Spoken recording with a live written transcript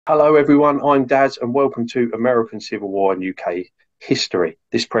Hello, everyone. I'm Daz, and welcome to American Civil War and UK History.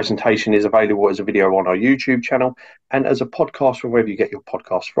 This presentation is available as a video on our YouTube channel and as a podcast from wherever you get your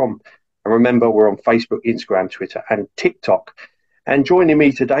podcasts from. And remember, we're on Facebook, Instagram, Twitter, and TikTok. And joining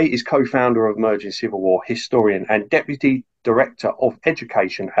me today is co-founder of Emerging Civil War, historian, and Deputy Director of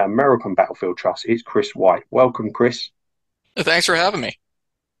Education at American Battlefield Trust. It's Kris White. Welcome, Kris. Thanks for having me.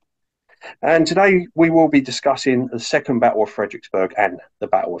 And today we will be discussing the Second Battle of Fredericksburg and the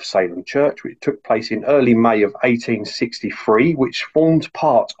Battle of Salem Church, which took place in early May of 1863, which formed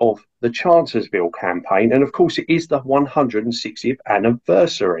part of the Chancellorsville campaign. And of course, it is the 160th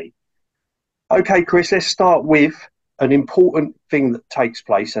anniversary. Okay, Kris, let's start with an important thing that takes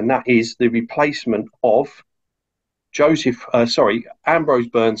place, and that is the replacement of Ambrose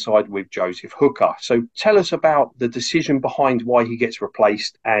Burnside with Joseph Hooker. So tell us about the decision behind why he gets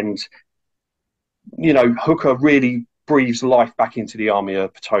replaced and Hooker really breathes life back into the Army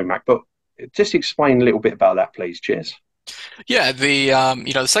of Potomac. But just explain a little bit about that, please. Cheers. Yeah,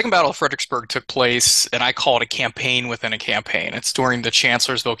 the Second Battle of Fredericksburg took place, and I call it a campaign within a campaign. It's during the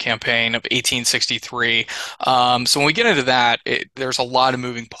Chancellorsville campaign of 1863. So when we get into that, there's a lot of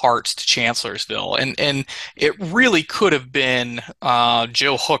moving parts to Chancellorsville, and it really could have been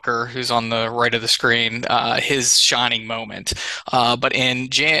Joe Hooker, who's on the right of the screen, his shining moment. But in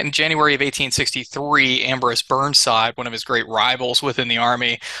January of 1863, Ambrose Burnside, one of his great rivals within the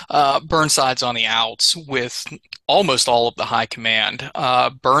Army, Burnside's on the outs with almost all of the high command.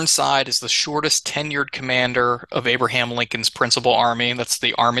 Burnside is the shortest tenured commander of Abraham Lincoln's principal army. That's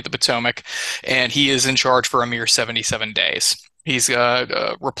the Army of the Potomac, and he is in charge for a mere 77 days. He's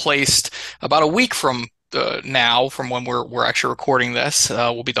replaced about a week from now, from when we're actually recording this,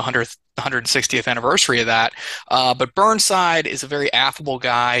 will be the 160th anniversary of that. But Burnside is a very affable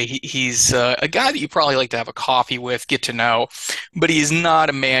guy. He's a guy that you probably like to have a coffee with, get to know, but he's not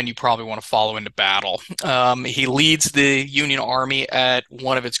a man you probably want to follow into battle. He leads the Union Army at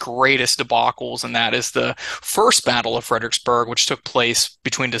one of its greatest debacles, and that is the First Battle of Fredericksburg, which took place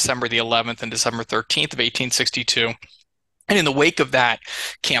between December the 11th and December 13th of 1862. And in the wake of that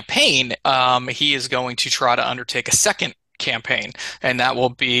campaign, he is going to try to undertake a second campaign, and that will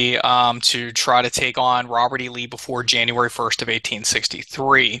be to try to take on Robert E. Lee before January 1st of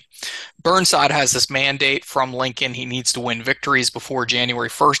 1863. Burnside has this mandate from Lincoln. He needs to win victories before January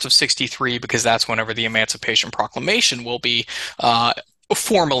 1st of 63 because that's whenever the Emancipation Proclamation will be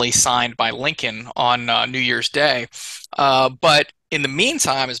formally signed by Lincoln on New Year's Day. But in the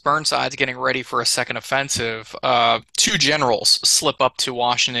meantime, as Burnside's getting ready for a second offensive, two generals slip up to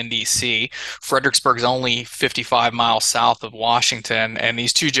Washington, D.C. Fredericksburg's only 55 miles south of Washington, and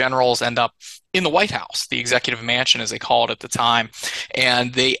these two generals end up in the White House, the executive mansion, as they call it at the time,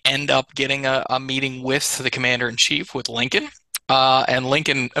 and they end up getting a meeting with the commander-in-chief, with Lincoln. And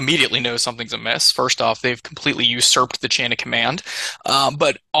Lincoln immediately knows something's amiss. First off, they've completely usurped the chain of command.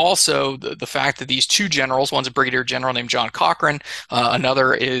 But also the fact that these two generals, one's a brigadier general named John Cochran,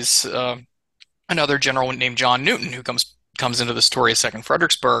 another is another general named John Newton, who comes into the story of Second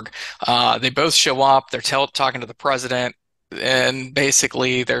Fredericksburg. They both show up. They're talking to the president. And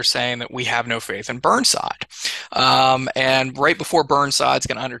basically, they're saying that we have no faith in Burnside. And right before Burnside's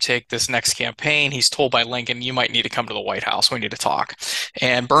going to undertake this next campaign, he's told by Lincoln, you might need to come to the White House. We need to talk.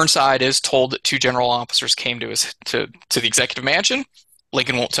 And Burnside is told that two general officers came to the executive mansion.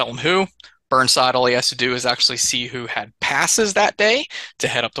 Lincoln won't tell him who. Burnside, all he has to do is actually see who had passes that day to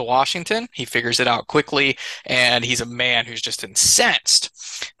head up to Washington. He figures it out quickly, and he's a man who's just incensed.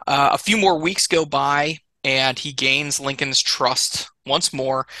 A few more weeks go by, and he gains Lincoln's trust once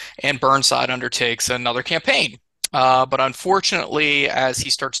more, and Burnside undertakes another campaign. But unfortunately, as he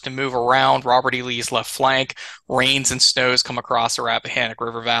starts to move around Robert E. Lee's left flank, rains and snows come across the Rappahannock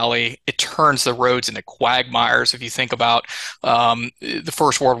River Valley. It turns the roads into quagmires. If you think about the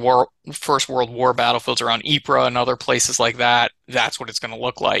First World War battlefields around Ypres and other places like that, that's what it's going to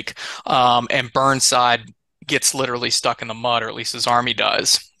look like. And Burnside gets literally stuck in the mud, or at least his army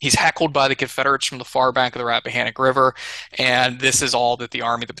does. He's heckled by the Confederates from the far bank of the Rappahannock River, and this is all that the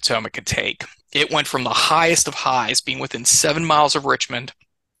Army of the Potomac could take. It went from the highest of highs, being within 7 miles of Richmond,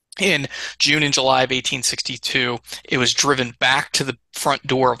 in June and July of 1862. It was driven back to the front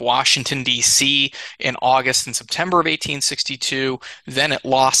door of Washington, D.C. in August and September of 1862. Then it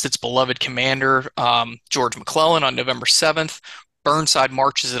lost its beloved commander, George McClellan, on November 7th. Burnside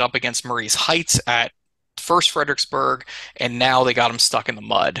marches it up against Marye's Heights at First Fredericksburg, and now they got him stuck in the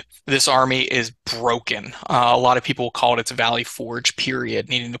mud. This army is broken. A lot of people call it its Valley Forge period,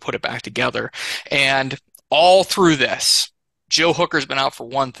 needing to put it back together. And all through this, Joe Hooker's been out for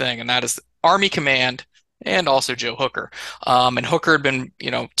one thing, and that is Army command and also Joe Hooker. And Hooker had been,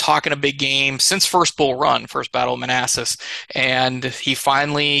 talking a big game since first Bull Run, first Battle of Manassas, and he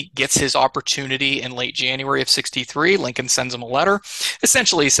finally gets his opportunity in late January of '63. Lincoln sends him a letter,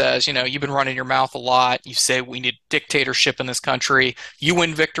 essentially says, you've been running your mouth a lot. You say we need dictatorship in this country. You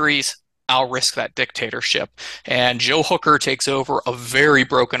win victories. I'll risk that dictatorship. And Joe Hooker takes over a very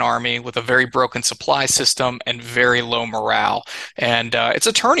broken army with a very broken supply system and very low morale. And it's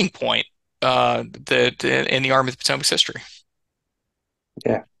a turning point in the Army of the Potomac's history.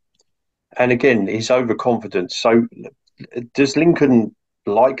 Yeah. And again, his overconfidence. So, does Lincoln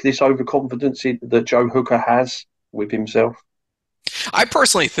like this overconfidence that Joe Hooker has with himself? I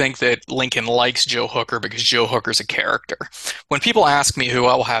personally think that Lincoln likes Joe Hooker because Joe Hooker's a character. When people ask me who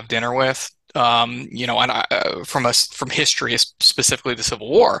I will have dinner with, from history, specifically the Civil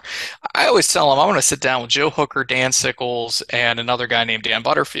War, I always tell them I'm going to sit down with Joe Hooker, Dan Sickles, and another guy named Dan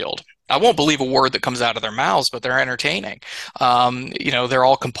Butterfield. I won't believe a word that comes out of their mouths, but they're entertaining. They're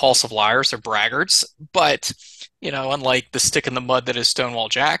all compulsive liars, they're braggarts, but unlike the stick in the mud that is Stonewall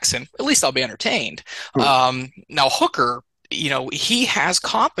Jackson, at least I'll be entertained. Hmm. Now Hooker, he has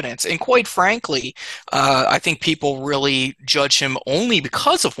confidence. And quite frankly, I think people really judge him only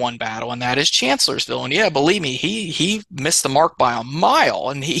because of one battle, and that is Chancellorsville. And yeah, believe me, he missed the mark by a mile,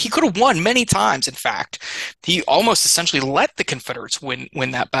 and he could have won many times. In fact, he almost essentially let the Confederates win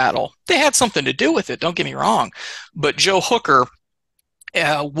that battle. They had something to do with it, don't get me wrong. But Joe Hooker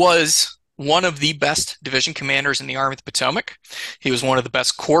was one of the best division commanders in the Army of the Potomac. He was one of the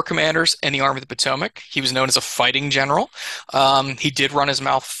best corps commanders in the Army of the Potomac. He was known as a fighting general. He did run his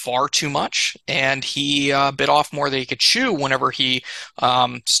mouth far too much, and he bit off more than he could chew whenever he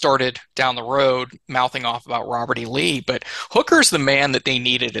started down the road mouthing off about Robert E. Lee. But Hooker's the man that they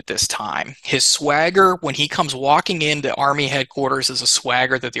needed at this time. His swagger, when he comes walking into Army headquarters, is a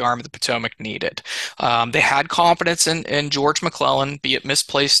swagger that the Army of the Potomac needed. They had confidence in George McClellan, be it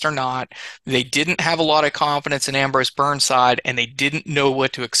misplaced or not. They didn't have a lot of confidence in Ambrose Burnside, and they didn't know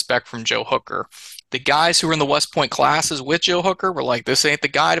what to expect from Joe Hooker. The guys who were in the West Point classes with Joe Hooker were like, this ain't the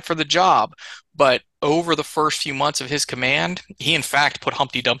guy for the job. But over the first few months of his command, he in fact put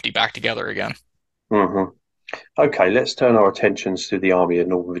Humpty Dumpty back together again. Hmm. Okay, let's turn our attentions to the Army of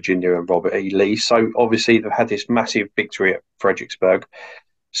Northern Virginia and Robert E. Lee. So, obviously, they've had this massive victory at Fredericksburg.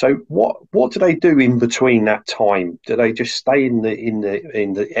 So what do they do in between that time? Do they just stay in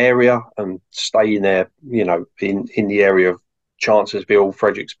the area and stay in there, in the area of Chancellorsville,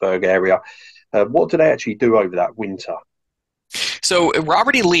 Fredericksburg area? What do they actually do over that winter? So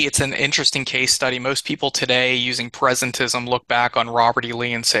Robert E. Lee, it's an interesting case study. Most people today using presentism look back on Robert E.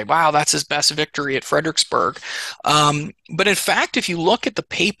 Lee and say, wow, that's his best victory at Fredericksburg. But in fact, if you look at the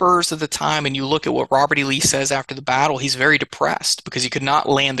papers of the time and you look at what Robert E. Lee says after the battle, he's very depressed because he could not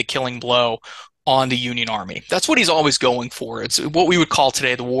land the killing blow on the Union Army. That's what he's always going for. It's what we would call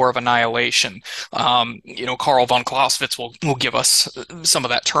today the War of Annihilation. Karl von Clausewitz will give us some of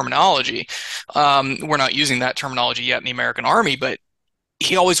that terminology. We're not using that terminology yet in the American Army, but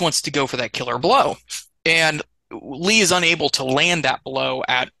he always wants to go for that killer blow. And Lee is unable to land that blow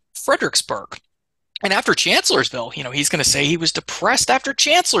at Fredericksburg. And after Chancellorsville, he's going to say he was depressed after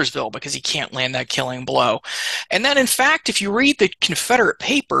Chancellorsville because he can't land that killing blow. And then, in fact, if you read the Confederate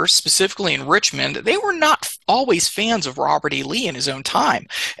papers, specifically in Richmond, they were not always fans of Robert E. Lee in his own time.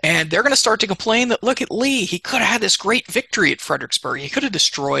 And they're going to start to complain that, look at Lee, he could have had this great victory at Fredericksburg. He could have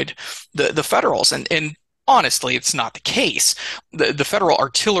destroyed the Federals. And honestly, it's not the case. The Federal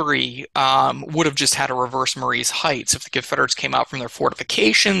artillery would have just had to reverse Marye's Heights if the Confederates came out from their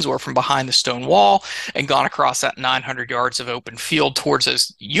fortifications or from behind the stone wall and gone across that 900 yards of open field towards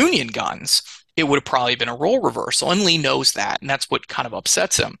those Union guns. It would have probably been a role reversal, and Lee knows that, and that's what kind of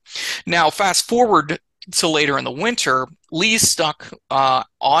upsets him. Now, fast forward to later in the winter, Lee's stuck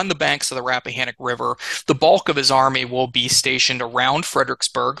on the banks of the Rappahannock River. The bulk of his army will be stationed around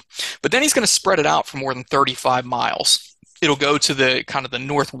Fredericksburg, but then he's going to spread it out for more than 35 miles. It'll go to the kind of the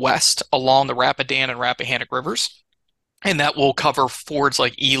northwest along the Rapidan and Rappahannock rivers. And that will cover fords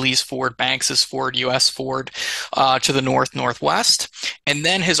like Ely's Ford, Banks's Ford, U.S. Ford to the northwest. And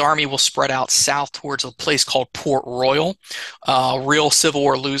then his army will spread out south towards a place called Port Royal. Real Civil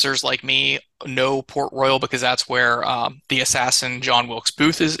War losers like me know Port Royal because that's where the assassin John Wilkes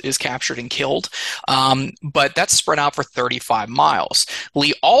Booth is captured and killed. But that's spread out for 35 miles.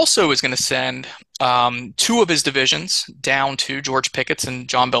 Lee also is going to send two of his divisions down to George Pickett's and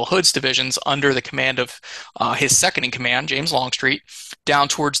John Bell Hood's divisions under the command of his second in command, James Longstreet, down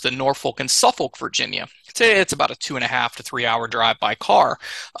towards the Norfolk and Suffolk, Virginia. It's about a 2.5 to 3 hour drive by car,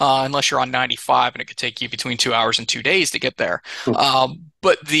 unless you're on 95, and it could take you between 2 hours and 2 days to get there.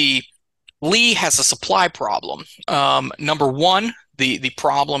 But the Lee has a supply problem. Number one, the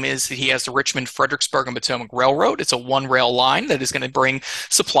problem is that he has the Richmond, Fredericksburg, and Potomac Railroad. It's a one rail line that is going to bring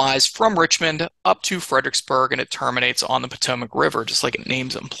supplies from Richmond up to Fredericksburg, and it terminates on the Potomac River, just like its name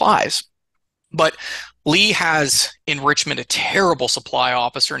implies. But Lee has in Richmond a terrible supply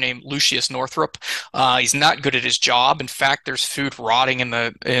officer named Lucius Northrop. He's not good at his job. In fact, there's food rotting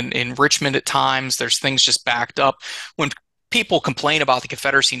in Richmond at times. There's things just backed up. When people complain about the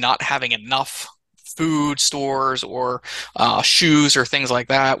Confederacy not having enough food stores or shoes or things like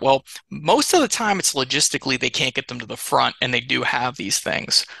that, well, most of the time it's logistically they can't get them to the front, and they do have these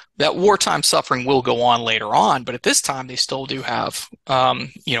things. That wartime suffering will go on later on, but at this time they still do have,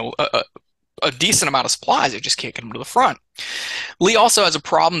 a decent amount of supplies. They just can't get them to the front. Lee also has a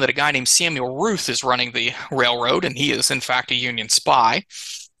problem that a guy named Samuel Ruth is running the railroad, and he is in fact a Union spy.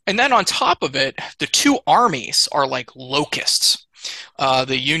 And then on top of it, the two armies are like locusts.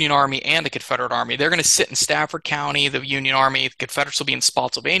 The Union Army and the Confederate Army. They're going to sit in Stafford County, the Union Army. The Confederates will be in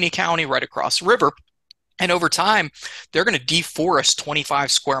Spotsylvania County, right across the river. And over time, they're going to deforest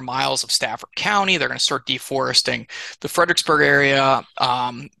 25 square miles of Stafford County. They're going to start deforesting the Fredericksburg area.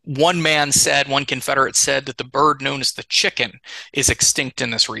 One Confederate said that the bird known as the chicken is extinct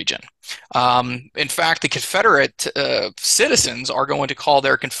in this region. In fact, the Confederate citizens are going to call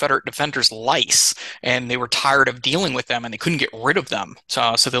their Confederate defenders lice, and they were tired of dealing with them, and they couldn't get rid of them.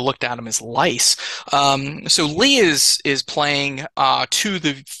 So they looked at them as lice. So Lee is playing to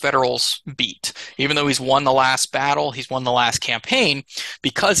the Federals' beat. Even though he's won the last battle, he's won the last campaign,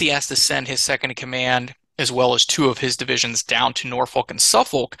 because he has to send his second in command as well as two of his divisions down to Norfolk and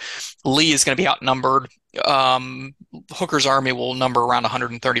Suffolk. Lee is going to be outnumbered. Hooker's army will number around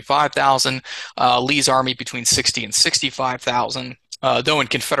 135,000. Lee's army between 60 and 65,000. Though in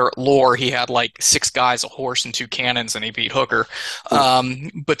Confederate lore, he had like 6 guys, a horse, and 2 cannons, and he beat Hooker.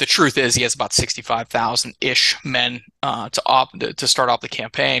 But the truth is, he has about 65,000-ish men to start off the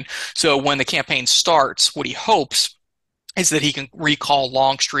campaign. So when the campaign starts, what he hopes is that he can recall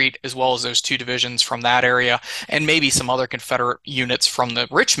Longstreet as well as those 2 divisions from that area, and maybe some other Confederate units from the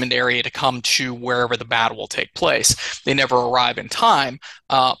Richmond area to come to wherever the battle will take place. They never arrive in time,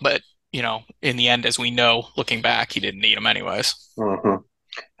 but in the end, as we know, looking back, he didn't need them anyways. Mm-hmm.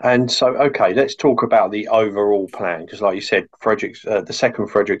 And so, okay, let's talk about the overall plan, because, like you said, the Second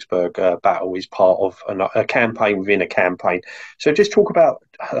Fredericksburg battle is part of a campaign within a campaign. So, just talk about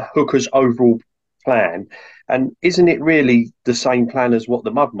Hooker's overall plan, and isn't it really the same plan as what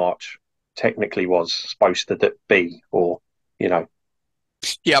the Mud March technically was supposed to be, or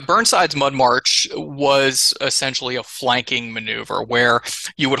Yeah, Burnside's Mud March was essentially a flanking maneuver where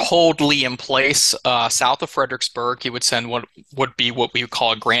you would hold Lee in place south of Fredericksburg. He would send what would be what we would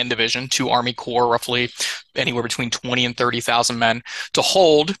call a Grand Division, 2 Army Corps, roughly anywhere between 20 and 30,000 men, to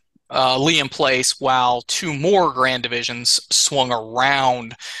hold Lee in place while 2 more Grand Divisions swung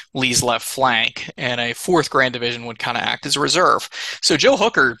around Lee's left flank, and a 4th Grand Division would kind of act as a reserve. So Joe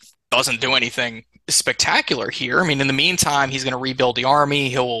Hooker doesn't do anything spectacular here. I mean, in the meantime, he's going to rebuild the army.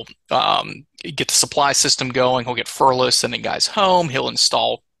 He'll get the supply system going. He'll get furloughs, sending guys home. He'll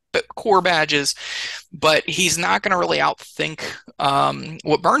install corps badges, but he's not going to really outthink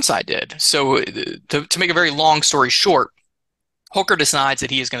what Burnside did. So to make a very long story short, Hooker decides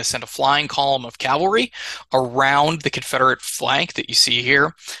that he is going to send a flying column of cavalry around the Confederate flank that you see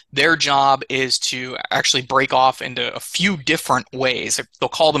here. Their job is to actually break off into a few different ways. They'll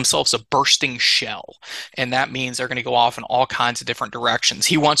call themselves a bursting shell, and that means they're going to go off in all kinds of different directions.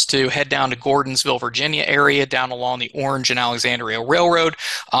 He wants to head down to Gordonsville, Virginia area, down along the Orange and Alexandria Railroad,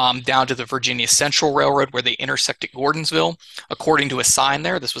 down to the Virginia Central Railroad where they intersect at Gordonsville. According to a sign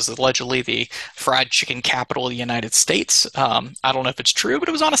there, this was allegedly the fried chicken capital of the United States. I don't know if it's true, but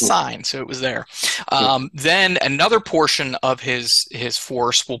it was on a sign, so it was there. Then another portion of his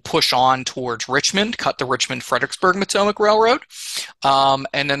force will push on towards Richmond, cut the Richmond-Fredericksburg-Potomac Railroad. And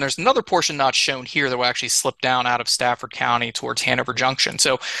then there's another portion not shown here that will actually slip down out of Stafford County towards Hanover Junction.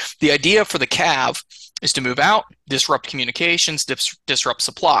 So the idea for the Cav is to move out, disrupt communications, disrupt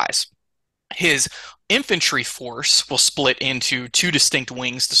supplies. His infantry force will split into 2 distinct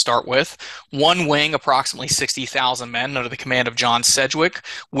wings to start with. One wing, approximately 60,000 men under the command of John Sedgwick,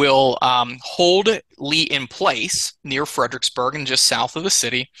 will hold Lee in place near Fredericksburg and just south of the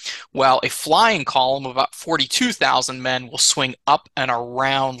city, while a flying column of about 42,000 men will swing up and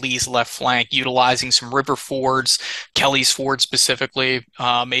around Lee's left flank, utilizing some river fords, Kelly's Ford specifically,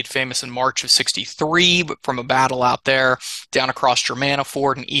 made famous in March of 63 from a battle out there, down across Germanna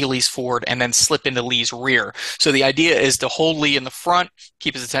Ford and Ely's Ford, and then slip into Lee's rear. So the idea is to hold Lee in the front,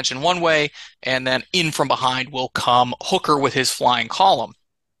 keep his attention one way, and then in from behind will come Hooker with his flying column.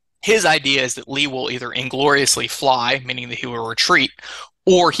 His idea is that Lee will either ingloriously fly, meaning that he will retreat,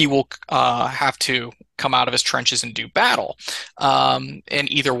 or he will have to come out of his trenches and do battle. And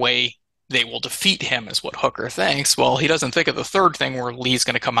either way, they will defeat him, is what Hooker thinks. Well, he doesn't think of the third thing where Lee's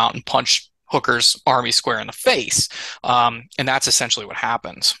going to come out and punch Hooker's army square in the face. And that's essentially what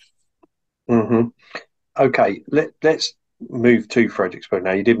happens. Hmm. Okay, let's move to Fredericksburg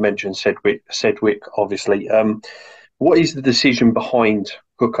now. You did mention Sedgwick, obviously. What is the decision behind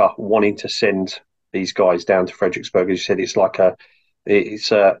Hooker wanting to send these guys down to Fredericksburg? As you said,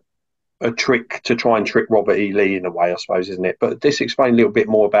 it's a trick to try and trick Robert E. Lee in a way, I suppose, isn't it? But just explain a little bit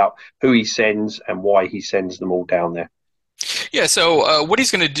more about who he sends and why he sends them all down there. Yeah, so what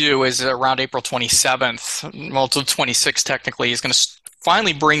he's going to do is around April 27th, well, to 26th technically, he's going to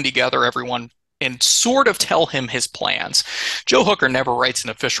finally bring together everyone and sort of tell him his plans. Joe Hooker never writes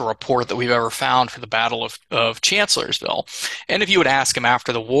an official report that we've ever found for the Battle of Chancellorsville. And if you would ask him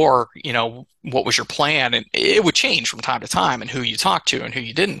after the war, what was your plan? And it would change from time to time and who you talked to and who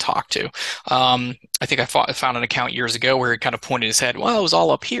you didn't talk to. I think I found an account years ago where he kind of pointed his head, well, it was all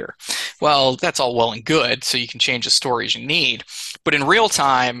up here. Well, that's all well and good, so you can change the stories you need. But in real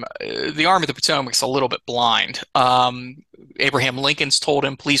time, the Army of the Potomac's a little bit blind. Abraham Lincoln's told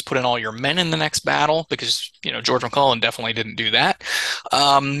him, please put in all your men in the next battle because, George McClellan definitely didn't do that.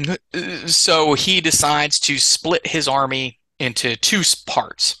 So he decides to split his army into two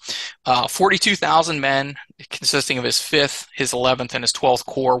parts. 42,000 men, consisting of his 5th, his 11th, and his 12th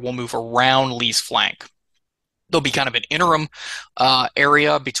Corps, will move around Lee's flank. There'll be kind of an interim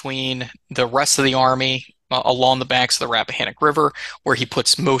area between the rest of the army along the banks of the Rappahannock River, where he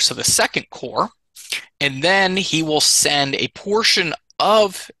puts most of the 2nd Corps. And then he will send a portion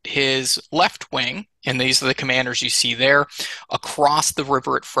of his left wing, and these are the commanders you see there, across the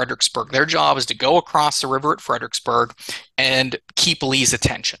river at Fredericksburg. Their job is to go across the river at Fredericksburg and keep Lee's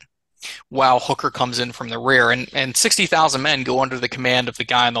attention while Hooker comes in from the rear. And 60,000 men go under the command of the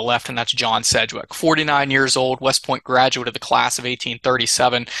guy on the left, and that's John Sedgwick, 49 years old, West Point graduate of the class of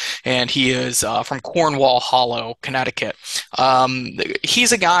 1837, and he is from Cornwall Hollow, Connecticut.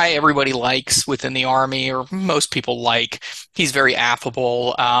 He's a guy everybody likes within the Army, or most people like. He's very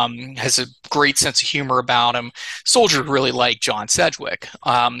affable, has a great sense of humor about him. Soldiers really like John Sedgwick.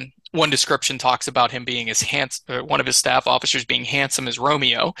 One description talks about him being one of his staff officers being handsome as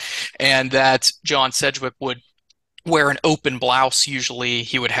Romeo, and that John Sedgwick would wear an open blouse. Usually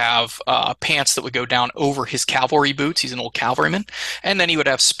he would have pants that would go down over his cavalry boots. He's an old cavalryman. And then he would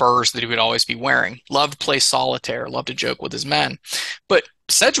have spurs that he would always be wearing. Loved to play solitaire, loved to joke with his men. But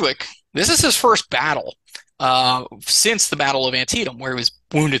Sedgwick, this is his first battle since the Battle of Antietam, where he was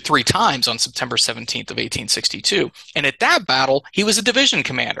wounded 3 times on September 17th of 1862. And at that battle, he was a division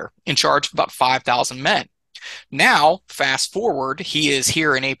commander in charge of about 5,000 men. Now, fast forward, he is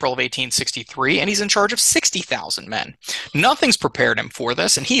here in April of 1863, and he's in charge of 60,000 men. Nothing's prepared him for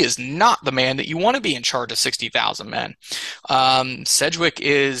this, and he is not the man that you want to be in charge of 60,000 men. Sedgwick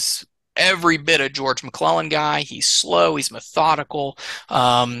is every bit a George McClellan guy. He's slow, he's methodical,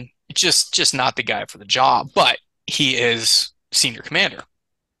 just not the guy for the job, but he is senior commander.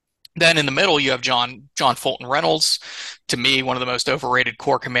 Then in the middle, you have John Fulton Reynolds, to me, one of the most overrated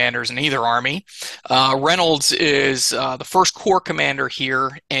Corps commanders in either army. Reynolds is the 1st Corps commander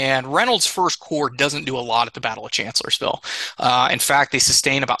here, and Reynolds' 1st Corps doesn't do a lot at the Battle of Chancellorsville. In fact, they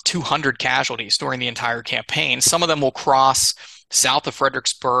sustain about 200 casualties during the entire campaign. Some of them will cross south of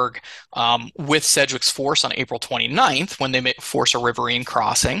Fredericksburg with Sedgwick's force on April 29th when they force a riverine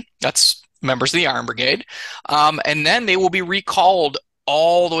crossing. That's members of the Iron Brigade. And then they will be recalled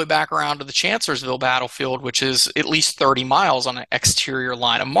all the way back around to the Chancellorsville battlefield, which is at least 30 miles on an exterior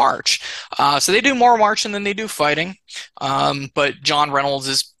line of march. So they do more marching than they do fighting. But John Reynolds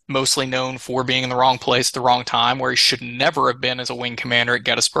is mostly known for being in the wrong place at the wrong time, where he should never have been as a wing commander at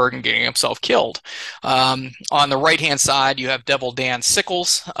Gettysburg and getting himself killed. On the right-hand side, you have Devil Dan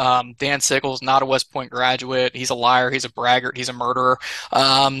Sickles. Dan Sickles, not a West Point graduate. He's a liar. He's a braggart. He's a murderer.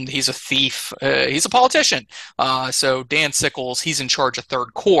 He's a thief. He's a politician. So Dan Sickles, he's in charge of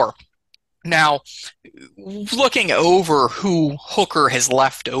 3rd Corps. Now, looking over who Hooker has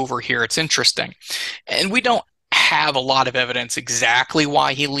left over here, it's interesting. And we don't have a lot of evidence exactly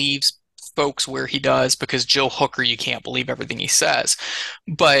why he leaves folks where he does, because Joe Hooker, you can't believe everything he says.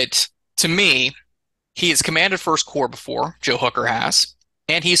 But to me, he has commanded 1st Corps before, Joe Hooker has,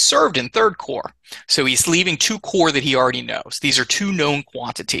 and he's served in 3rd Corps. So he's leaving 2 corps that he already knows. These are 2 known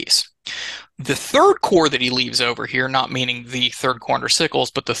quantities. The 3rd Corps that he leaves over here, not meaning the 3rd Corps under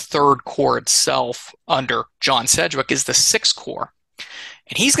Sickles, but the 3rd Corps itself under John Sedgwick, is the 6th Corps.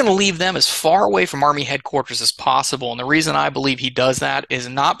 And he's going to leave them as far away from Army headquarters as possible. And the reason I believe he does that is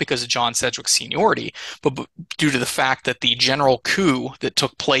not because of John Sedgwick's seniority, but due to the fact that the general coup that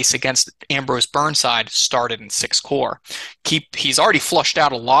took place against Ambrose Burnside started in Sixth Corps. He's already flushed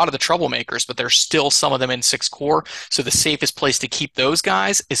out a lot of the troublemakers, but there's still some of them in Sixth Corps. So the safest place to keep those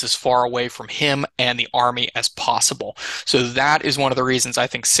guys is as far away from him and the Army as possible. So that is one of the reasons I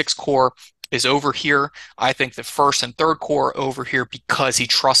think Sixth Corps is over here. I think the First and Third Corps over here because he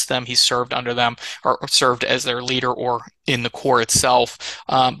trusts them. He's served under them or served as their leader or in the Corps itself.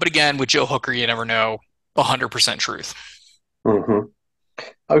 But again, with Joe Hooker, you never know 100% truth. Hmm.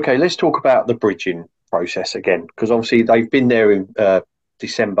 Okay, let's talk about the bridging process again, because obviously they've been there in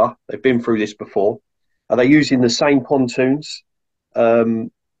December. They've been through this before. Are they using the same pontoons?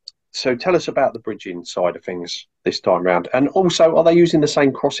 Um, so tell us about the bridging side of things this time round. And also, are they using the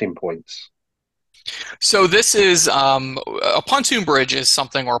same crossing points? So this is a pontoon bridge is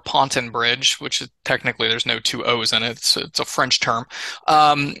something, or a ponton bridge, which is technically there's no two O's in it. It's a French term.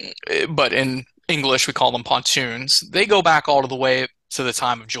 Um, but in English, we call them pontoons. They go back all to the way to the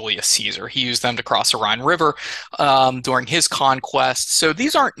time of Julius Caesar. He used them to cross the Rhine River during his conquest. So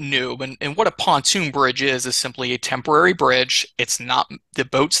these aren't new. And what a pontoon bridge is simply a temporary bridge. It's not the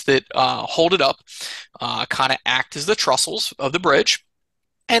boats that hold it up kind of act as the trussels of the bridge.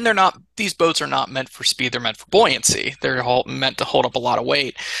 And these boats are not meant for speed, they're meant for buoyancy. They're meant to hold up a lot of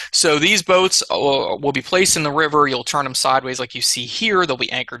weight. So these boats will be placed in the river. You'll turn them sideways like you see here. They'll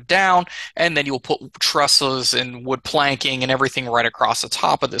be anchored down, and then you'll put trusses and wood planking and everything right across the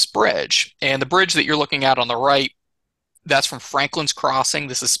top of this bridge. And the bridge that you're looking at on the right, that's from Franklin's Crossing.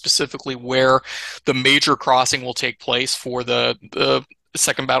 This is specifically where the major crossing will take place for the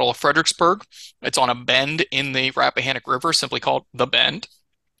Second Battle of Fredericksburg. It's on a bend in the Rappahannock River, simply called the Bend.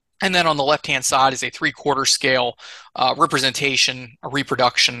 And then on the left-hand side is a three-quarter scale representation, a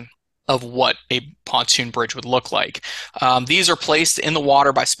reproduction of what a pontoon bridge would look like. These are placed in the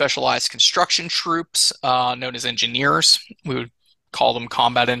water by specialized construction troops known as engineers. We would call them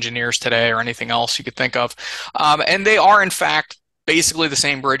combat engineers today, or anything else you could think of. And they are, in fact, basically the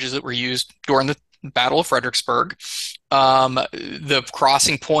same bridges that were used during the Battle of Fredericksburg. The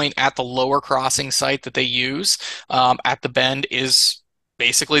crossing point at the lower crossing site that they use at the Bend is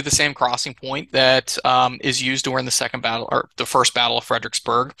basically the same crossing point that is used during the second battle or the first battle of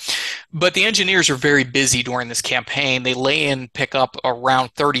Fredericksburg. But the engineers are very busy during this campaign. They lay and pick up around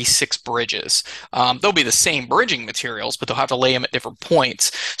 36 bridges. They'll be the same bridging materials, but they'll have to lay them at different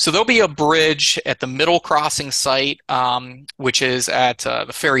points. So there'll be a bridge at the middle crossing site, which is at the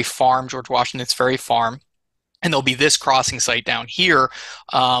Ferry Farm, George Washington's Ferry Farm. And there'll be this crossing site down here,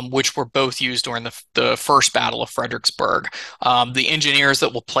 which were both used during the first Battle of Fredericksburg. The engineers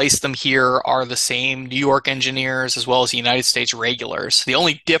that will place them here are the same New York engineers as well as the United States regulars. The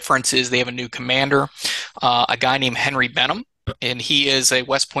only difference is they have a new commander, a guy named Henry Benham, and he is a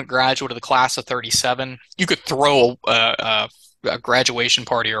West Point graduate of the class of 37. You could throw a graduation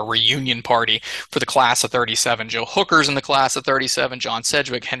party or a reunion party for the class of 37. Joe Hooker's in the class of 37, John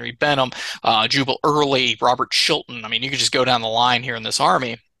Sedgwick, Henry Benham, Jubal Early, Robert Chilton. I mean, you could just go down the line here in this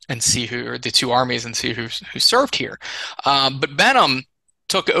army and see the two armies and see who served here. But Benham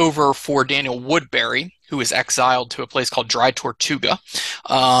took over for Daniel Woodbury, who was exiled to a place called Dry Tortuga,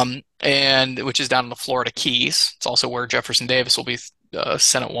 and which is down in the Florida Keys. It's also where Jefferson Davis will be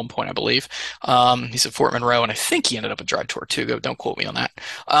sent at one point, I believe. He's at Fort Monroe, and I think he ended up at Dry Tortuga. Don't quote me on that.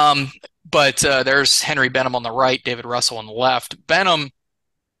 But there's Henry Benham on the right, David Russell on the left. Benham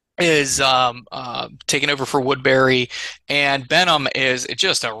is taking over for Woodbury, and Benham is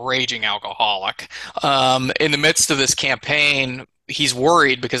just a raging alcoholic. In the midst of this campaign, he's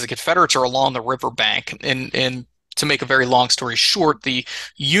worried because the Confederates are along the riverbank, and to make a very long story short, the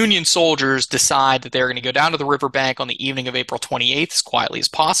Union soldiers decide that they're going to go down to the riverbank on the evening of April 28th as quietly as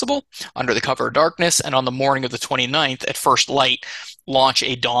possible, under the cover of darkness, and on the morning of the 29th, at first light, launch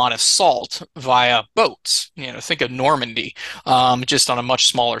a dawn assault via boats. Think of Normandy, just on a much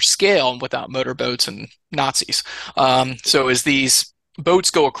smaller scale and without motorboats and Nazis. So as these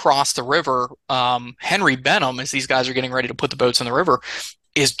boats go across the river, Henry Benham, as these guys are getting ready to put the boats in the river,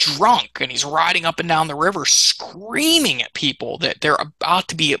 is drunk, and he's riding up and down the river screaming at people that they're about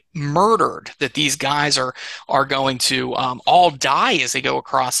to be murdered, that these guys are going to all die as they go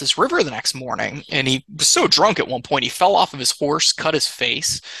across this river the next morning. And he was so drunk at one point he fell off of his horse, cut his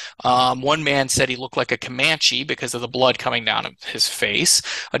face. One man said he looked like a Comanche because of the blood coming down his face.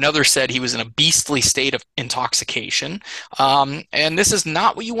 Another said he was in a beastly state of intoxication. And this is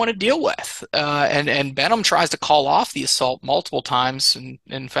not what you want to deal with. And Benham tries to call off the assault multiple times, and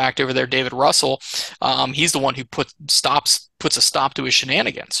in fact, over there, David Russell, he's the one who stops puts a stop to his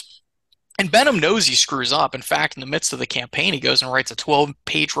shenanigans. And Benham knows he screws up. In fact, in the midst of the campaign, he goes and writes a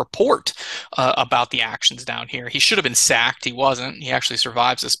 12-page report about the actions down here. He should have been sacked. He wasn't. He actually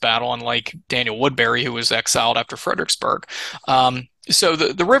survives this battle, unlike Daniel Woodbury, who was exiled after Fredericksburg. So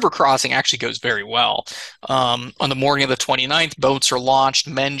the river crossing actually goes very well. On the morning of the 29th, boats are launched.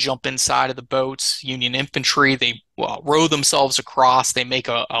 Men jump inside of the boats. Union infantry, they row themselves across. They make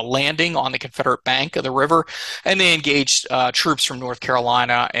a landing on the Confederate bank of the river, and they engage troops from North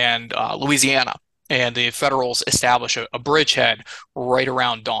Carolina and Louisiana. And the Federals establish a bridgehead right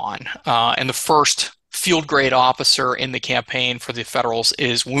around dawn. And the first field grade officer in the campaign for the Federals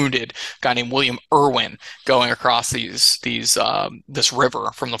is wounded, a guy named William Irwin, going across this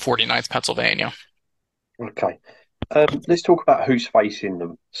river from the 49th Pennsylvania. Okay. Let's talk about who's facing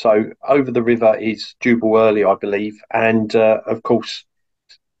them. So over the river is Jubal Early, I believe, and of course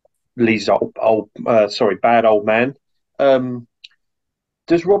Lee's bad old man.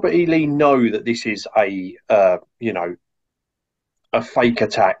 Does Robert E. Lee know that this is a fake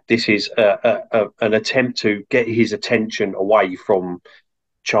attack? This is an attempt to get his attention away from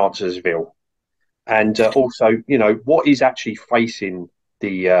Chancellorsville, and also, what is actually facing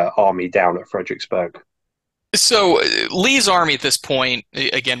the army down at Fredericksburg? So Lee's army at this point,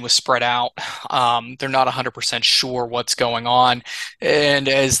 again, was spread out. They're not 100% sure what's going on. And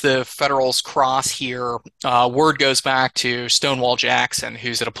as the Federals cross here, word goes back to Stonewall Jackson,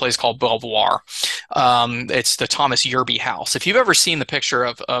 who's at a place called Belvoir. It's the Thomas Yerby House. If you've ever seen the picture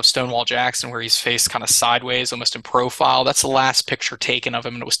of Stonewall Jackson where he's faced kind of sideways, almost in profile, that's the last picture taken of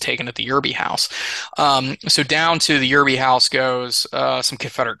him, and it was taken at the Yerby House. So down to the Yerby House goes some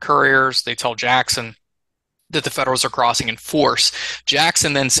Confederate couriers. They tell Jackson that the Federals are crossing in force.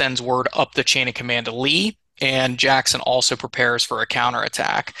 Jackson then sends word up the chain of command to Lee, and Jackson also prepares for a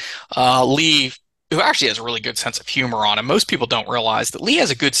counterattack. Lee, who actually has a really good sense of humor on him, most people don't realize that Lee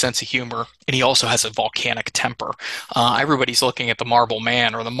has a good sense of humor, and he also has a volcanic temper. Everybody's looking at the Marble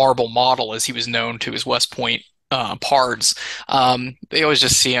Man, or the Marble Model, as he was known to his West Point pards. They always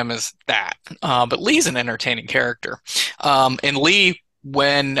just see him as that. But Lee's an entertaining character. And Lee,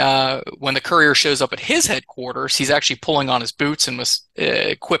 when the courier shows up at his headquarters, he's actually pulling on his boots and was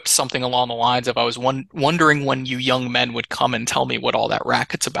quipped something along the lines of, "I was wondering when you young men would come and tell me what all that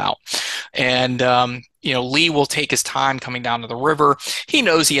racket's about." And Lee will take his time coming down to the river. He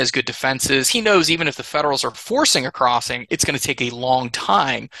knows he has good defenses. He knows even if the Federals are forcing a crossing, it's going to take a long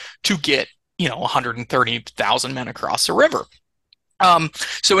time to get 130,000 men across the river.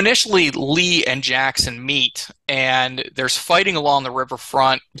 So initially, Lee and Jackson meet, and there's fighting along the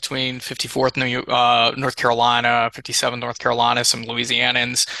riverfront between 54th North Carolina, 57th North Carolina, some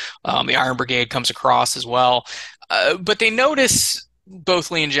Louisianans. The Iron Brigade comes across as well. But they notice,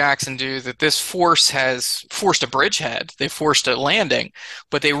 both Lee and Jackson do, that this force has forced a bridgehead. They forced a landing,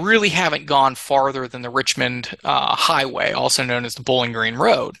 but they really haven't gone farther than the Richmond Highway, also known as the Bowling Green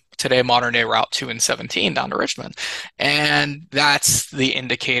Road. Today, modern day Route 2 and 17 down to Richmond. And that's the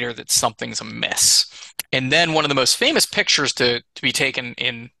indicator that something's amiss. And then one of the most famous pictures to be taken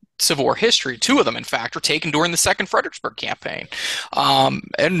in Civil War history, two of them, in fact, were taken during the Second Fredericksburg campaign.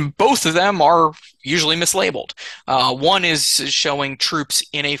 And both of them are usually mislabeled. One is showing troops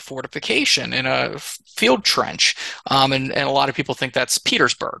in a fortification, in a field trench. And a lot of people think that's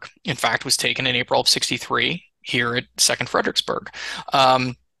Petersburg. In fact, was taken in April of 63 here at Second Fredericksburg.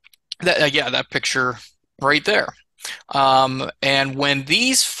 That picture right there. And when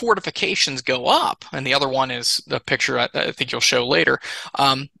these fortifications go up, and the other one is the picture I think you'll show later,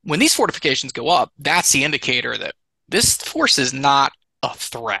 when these fortifications go up, that's the indicator that this force is not a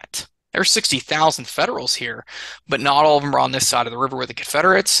threat. There's 60,000 Federals here, but not all of them are on this side of the river with the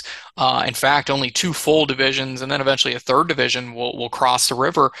Confederates. In fact, only 2 full divisions, and then eventually a 3rd division will cross the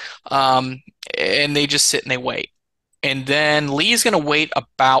river, and they just sit and they wait. And then Lee's going to wait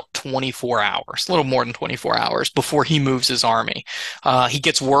about 24 hours, a little more than 24 hours, before he moves his army. He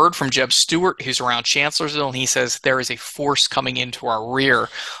gets word from Jeb Stuart, who's around Chancellorsville, and he says there is a force coming into our rear.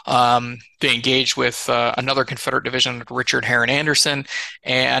 They engage with another Confederate division, Richard Herron Anderson,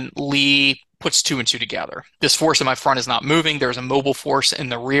 and Lee puts 2 and 2 together. This force in my front is not moving. There's a mobile force in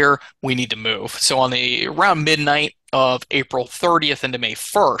the rear. We need to move. So around midnight of April 30th into May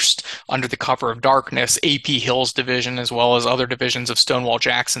 1st, under the cover of darkness, A.P. Hill's division, as well as other divisions of Stonewall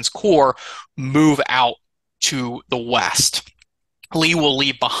Jackson's corps, move out to the west. Lee will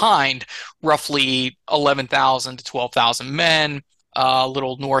leave behind roughly 11,000 to 12,000 men, a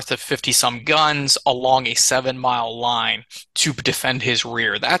little north of 50-some guns along a 7-mile line to defend his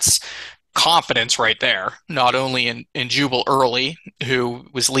rear. That's confidence right there, not only in Jubal Early, who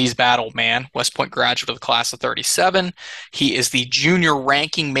was Lee's battle man, West Point graduate of the class of 37. He is the junior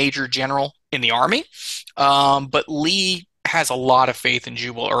ranking major general in the Army. But Lee has a lot of faith in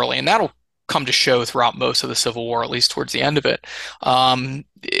Jubal Early, and that'll come to show throughout most of the Civil War, at least towards the end of it.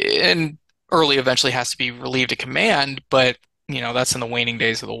 And Early eventually has to be relieved of command, but that's in the waning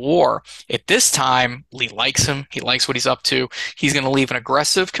days of the war. At this time, Lee likes him. He likes what he's up to. He's going to leave an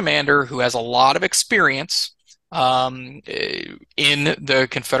aggressive commander who has a lot of experience in the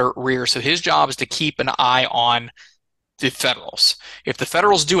Confederate rear. So his job is to keep an eye on the Federals. If the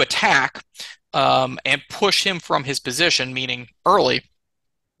Federals do attack and push him from his position, meaning Early,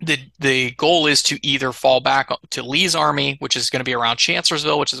 the goal is to either fall back to Lee's army, which is going to be around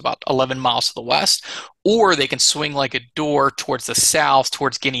Chancellorsville, which is about 11 miles to the west, or they can swing like a door towards the south,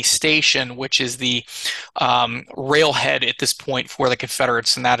 towards Guinea Station, which is the railhead at this point for the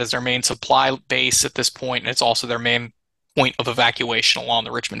Confederates, and that is their main supply base at this point, and it's also their main point of evacuation along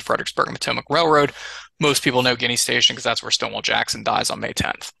the Richmond, Fredericksburg, and Potomac Railroad. Most people know Guinea Station because that's where Stonewall Jackson dies on May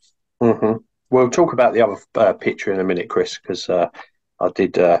 10th. Mm-hmm. We'll talk about the other picture in a minute, Kris, because I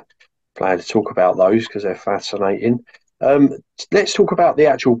did plan to talk about those because they're fascinating. Let's talk about the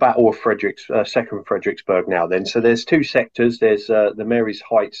actual Battle of Second Fredericksburg now then. So there's two sectors. There's the Mary's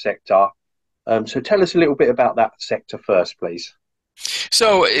Heights sector. So tell us a little bit about that sector first, please.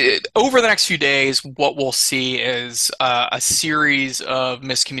 So over the next few days, what we'll see is a series of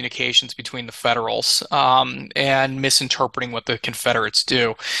miscommunications between the Federals and misinterpreting what the Confederates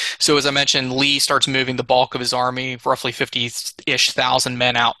do. So as I mentioned, Lee starts moving the bulk of his army, roughly 50-ish thousand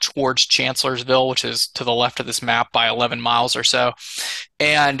men out towards Chancellorsville, which is to the left of this map by 11 miles or so.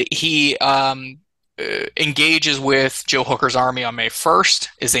 And he engages with Joe Hooker's army on May 1st.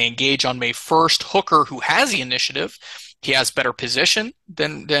 As they engage on May 1st, Hooker, who has the initiative, he has better position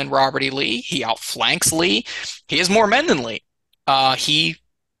than Robert E. Lee. He outflanks Lee. He has more men than Lee. He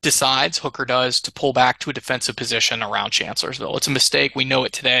decides, Hooker does, to pull back to a defensive position around Chancellorsville. It's a mistake. We know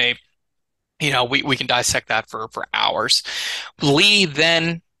it today. We can dissect that for hours. Lee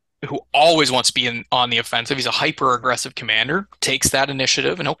then, who always wants to be on the offensive, he's a hyper-aggressive commander, takes that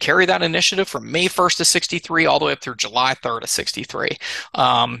initiative, and he'll carry that initiative from May 1st of 63 all the way up through July 3rd of 63.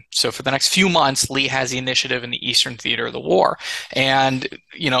 So for the next few months, Lee has the initiative in the Eastern Theater of the War. And,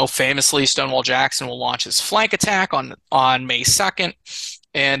 famously, Stonewall Jackson will launch his flank attack on May 2nd,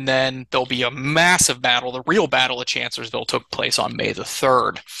 and then there'll be a massive battle. The real Battle of Chancellorsville took place on May the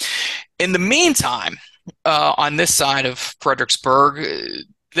 3rd. In the meantime, on this side of Fredericksburg,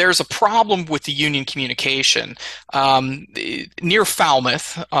 there's a problem with the Union communication. Near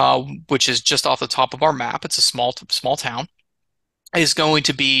Falmouth, which is just off the top of our map, it's a small town, is going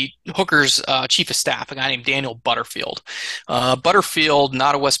to be Hooker's chief of staff, a guy named Daniel Butterfield. Butterfield,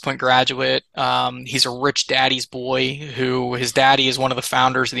 not a West Point graduate. He's a rich daddy's boy who his daddy is one of the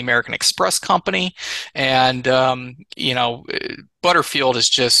founders of the American Express Company. And, Butterfield is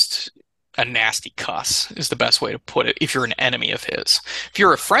just a nasty cuss is the best way to put it if you're an enemy of his. If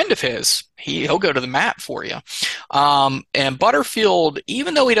you're a friend of his, he'll go to the mat for you. And Butterfield,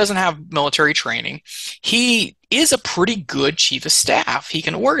 even though he doesn't have military training, he is a pretty good chief of staff. He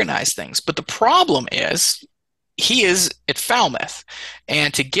can organize things. But the problem is he is at Falmouth.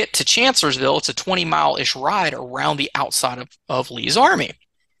 And to get to Chancellorsville, it's a 20-mile-ish ride around the outside of Lee's army.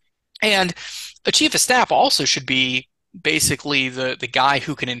 And a chief of staff also should be basically the guy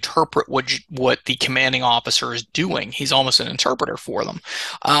who can interpret what the commanding officer is doing. He's almost an interpreter for them.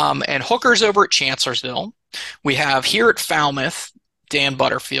 And Hooker's over at Chancellorsville. We have here at Falmouth, Dan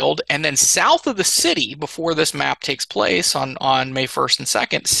Butterfield, and then south of the city, before this map takes place on May 1st and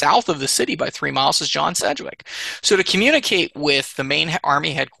 2nd, south of the city by 3 miles is John Sedgwick. So to communicate with the main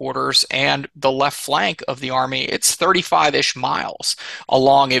army headquarters and the left flank of the army, it's 35-ish miles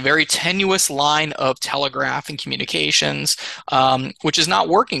along a very tenuous line of telegraph and communications, which is not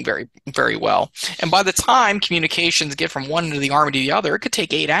working very, very well. And by the time communications get from one end of the army to the other, it could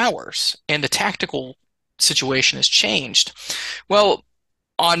take 8 hours, and the tactical situation has changed. Well,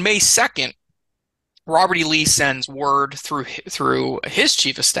 on May 2nd, Robert E. Lee sends word through his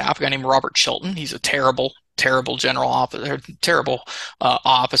chief of staff, a guy named Robert Chilton. He's a terrible general officer,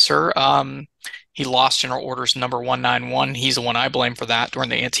 officer. He lost General Orders number 191. He's the one I blame for that during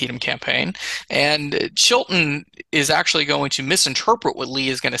the Antietam campaign. And Chilton is actually going to misinterpret what Lee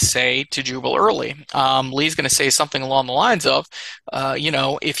is going to say to Jubal Early. Lee's going to say something along the lines of,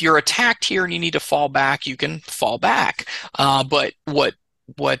 if you're attacked here and you need to fall back, you can fall back. But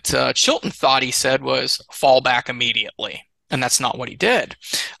what Chilton thought he said was fall back immediately. And that's not what he did.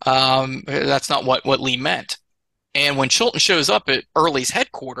 That's not what Lee meant. And when Chilton shows up at Early's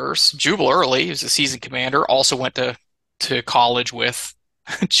headquarters, Jubal Early, who's a seasoned commander, also went to college with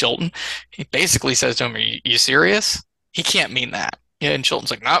Chilton. He basically says to him, "Are you serious? He can't mean that." Yeah, and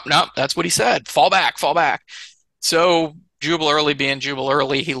Chilton's like, "Nope, nope, that's what he said. Fall back, fall back." So Jubal Early being Jubal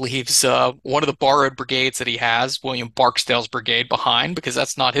Early, he leaves one of the borrowed brigades that he has, William Barksdale's brigade, behind because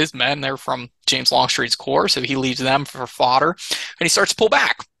that's not his men. They're from James Longstreet's corps, so he leaves them for fodder, and he starts to pull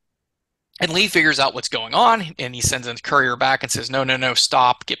back. And Lee figures out what's going on, and he sends a courier back and says, "No, no, no,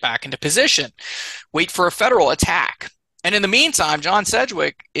 stop, get back into position. Wait for a federal attack." And in the meantime, John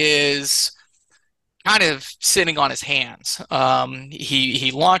Sedgwick is kind of sitting on his hands.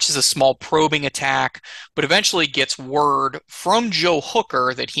 He launches a small probing attack, but eventually gets word from Joe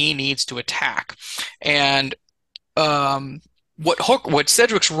Hooker that he needs to attack. And what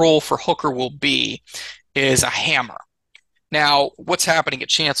Sedgwick's role for Hooker will be is a hammer. Now, what's happening at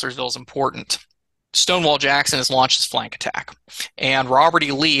Chancellorsville is important. Stonewall Jackson has launched his flank attack, and Robert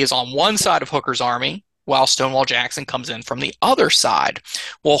E. Lee is on one side of Hooker's army, while Stonewall Jackson comes in from the other side.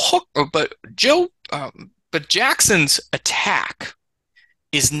 Well, but Jackson's attack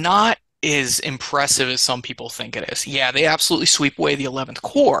is not as impressive as some people think it is. Yeah, they absolutely sweep away the 11th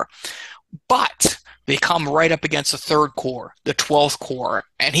Corps, but they come right up against the 3rd Corps, the 12th Corps,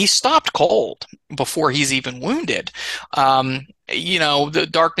 and he stopped cold before he's even wounded. The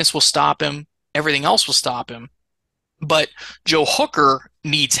darkness will stop him. Everything else will stop him. But Joe Hooker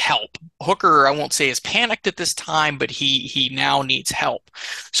needs help. Hooker, I won't say is panicked at this time, but he now needs help.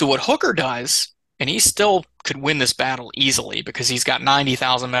 So what Hooker does, and he still could win this battle easily because he's got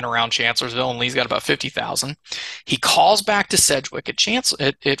 90,000 men around Chancellorsville and Lee's got about 50,000. He calls back to Sedgwick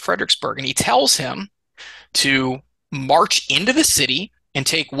at Fredericksburg, and he tells him to march into the city and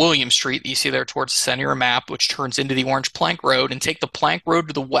take William Street that you see there towards the center of your map, which turns into the Orange Plank Road, and take the Plank Road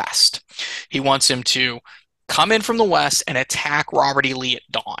to the west. He wants him to come in from the west and attack Robert E. Lee at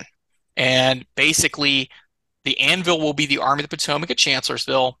dawn. And basically, the anvil will be the Army of the Potomac at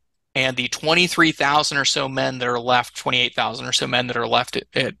Chancellorsville, and the 23,000 or so men that are left, 28,000 or so men that are left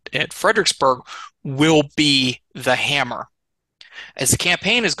at Fredericksburg will be the hammer. As the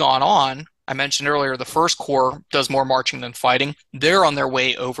campaign has gone on, I mentioned earlier the 1st Corps does more marching than fighting. They're on their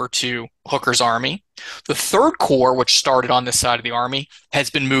way over to Hooker's army. The 3rd Corps, which started on this side of the army, has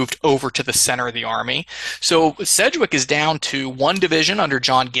been moved over to the center of the army. So Sedgwick is down to 1 division under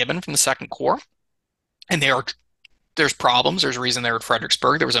John Gibbon from the 2nd Corps, and there's problems. There's a reason they're at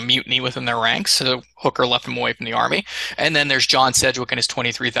Fredericksburg. There was a mutiny within their ranks, so Hooker left them away from the army. And then there's John Sedgwick and his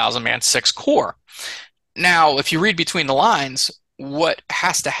 23,000-man 6th Corps. Now, if you read between the lines, what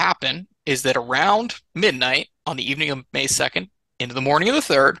has to happen is that around midnight on the evening of May 2nd into the morning of the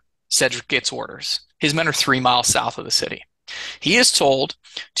 3rd, Sedgwick gets orders. His men are 3 miles south of the city. He is told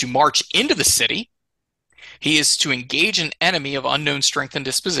to march into the city. He is to engage an enemy of unknown strength and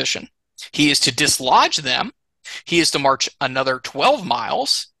disposition. He is to dislodge them. He is to march another 12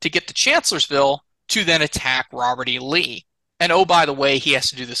 miles to get to Chancellorsville to then attack Robert E. Lee. And oh, by the way, he has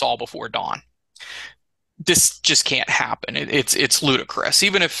to do this all before dawn. This just can't happen. It's ludicrous.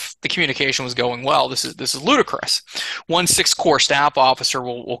 Even if the communication was going well, this is ludicrous. One 6th Corps staff officer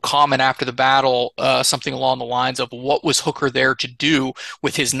will comment after the battle something along the lines of, what was Hooker there to do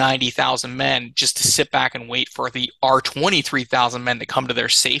with his 90,000 men, just to sit back and wait for our 23,000 men to come to their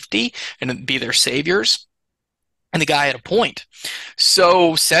safety and be their saviors? And the guy had a point.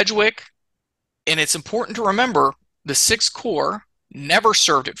 So Sedgwick, and it's important to remember, the 6th Corps never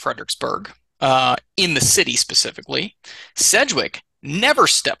served at Fredericksburg. In the city specifically. Sedgwick never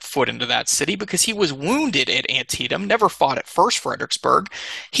stepped foot into that city because he was wounded at Antietam, never fought at First Fredericksburg.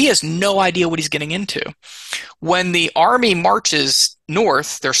 He has no idea what he's getting into. When the army marches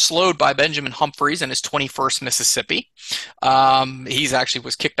north, they're slowed by Benjamin Humphreys and his 21st Mississippi. He's actually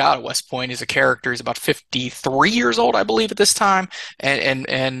was kicked out of West Point as a character. He's about 53 years old, I believe, at this time. And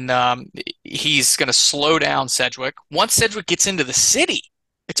he's going to slow down Sedgwick. Once Sedgwick gets into the city,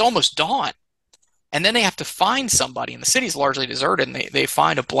 it's almost dawn. And then they have to find somebody, and the city's largely deserted, and they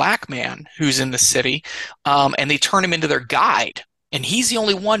find a black man who's in the city, and they turn him into their guide. And he's the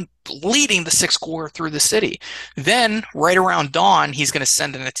only one leading the 6th Corps through the city. Then, right around dawn, he's going to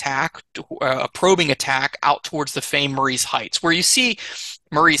send an attack, a probing attack, out towards the famed Marye's Heights, where you see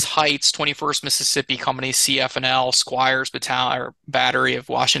Marye's Heights, 21st Mississippi Company, CF&L, Squires Battalion, or Battery of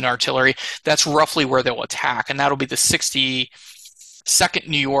Washington Artillery. That's roughly where they'll attack, and that'll be the 62nd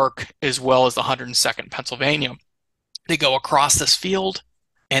New York as well as the 102nd Pennsylvania. They go across this field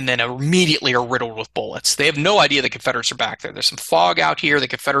and then immediately are riddled with bullets. They have no idea the Confederates are back there. There's some fog out here. The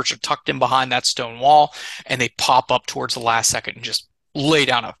Confederates are tucked in behind that stone wall, and they pop up towards the last second and just lay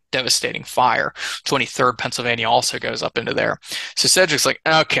down a devastating fire. 23rd Pennsylvania also goes up into there. So Sedgwick's like,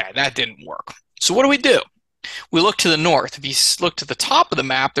 okay, that didn't work. So what do? We look to the north. If you look to the top of the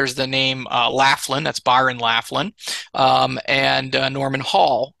map, there's the name Laughlin. That's Byron Laughlin, and Norman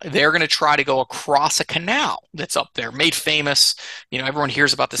Hall. They're going to try to go across a canal that's up there, made famous. Everyone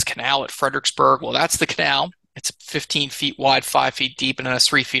hears about this canal at Fredericksburg. Well, that's the canal. It's 15 feet wide, 5 feet deep, and it has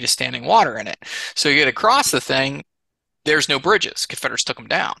 3 feet of standing water in it. So you get across the thing. There's no bridges. Confederates took them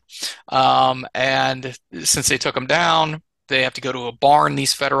down. And since they took them down, they have to go to a barn,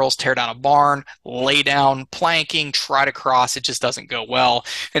 these Federals, tear down a barn, lay down planking, try to cross. It just doesn't go well.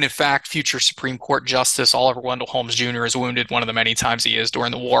 And in fact, future Supreme Court Justice Oliver Wendell Holmes Jr. is wounded one of the many times he is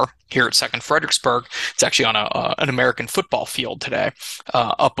during the war here at 2nd Fredericksburg. It's actually on an American football field today,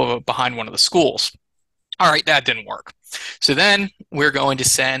 up behind one of the schools. All right, that didn't work. So then we're going to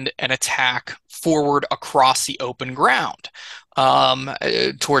send an attack forward across the open ground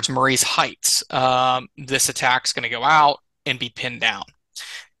towards Marye's Heights. This attack's going to go out and be pinned down.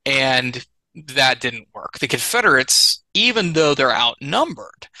 And that didn't work. The Confederates, even though they're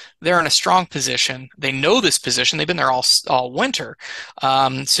outnumbered, they're in a strong position. They know this position. They've been there all winter.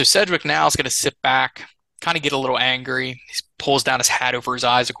 So Sedgwick now is going to sit back, kind of get a little angry. He pulls down his hat over his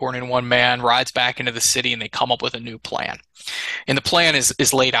eyes, according to one man, rides back into the city, and they come up with a new plan. And the plan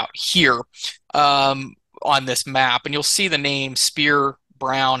is laid out here on this map, and you'll see the names Spear,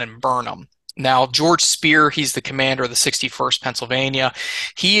 Brown, and Burnham. Now, George Spear, he's the commander of the 61st Pennsylvania.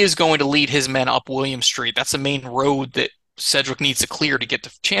 He is going to lead his men up William Street. That's the main road that Sedgwick needs to clear to get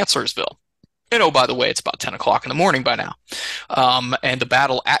to Chancellorsville. And oh, by the way, it's about 10 o'clock in the morning by now. And the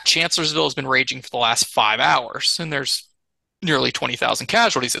battle at Chancellorsville has been raging for the last 5 hours, and there's nearly 20,000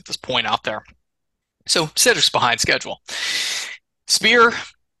 casualties at this point out there. So Sedgwick's behind schedule. Spear,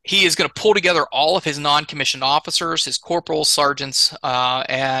 he is going to pull together all of his non-commissioned officers, his corporals, sergeants,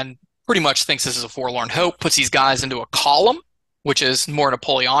 and pretty much thinks this is a forlorn hope, puts these guys into a column, which is more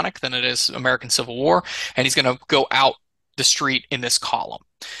Napoleonic than it is American Civil War, and he's going to go out the street in this column.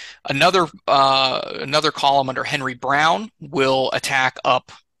 Another column under Henry Brown will attack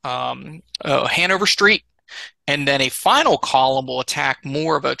up Hanover Street, and then a final column will attack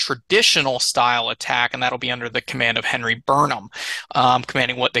more of a traditional style attack, and that'll be under the command of Henry Burnham,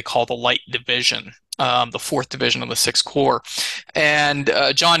 commanding what they call the Light Division. The 4th Division of the 6th Corps. And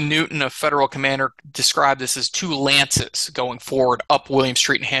John Newton, a federal commander, described this as 2 lances going forward up William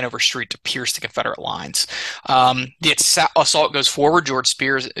Street and Hanover Street to pierce the Confederate lines. The assault goes forward. George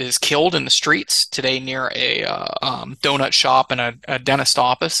Spears is killed in the streets today near a donut shop and a dentist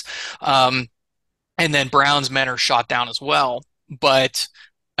office. And then Brown's men are shot down as well. But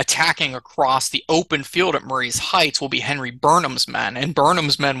attacking across the open field at Marye's Heights will be Henry Burnham's men, and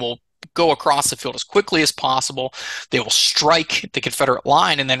Burnham's men will go across the field as quickly as possible. They will strike the Confederate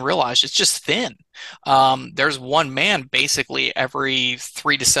line and then realize it's just thin. There's one man basically every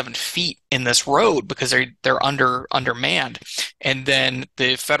 3 to 7 feet in this road because they're undermanned. And then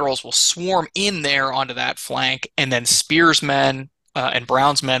the Federals will swarm in there onto that flank, and then Spear's men and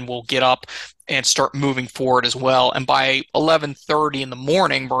Brown's men will get up and start moving forward as well. And by 11:30 in the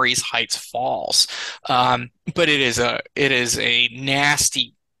morning, Marye's Heights falls. But it is a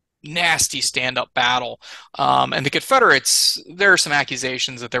nasty stand-up battle. And the Confederates, there are some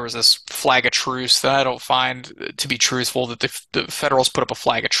accusations that there was this flag of truce that I don't find to be truthful, that the Federals put up a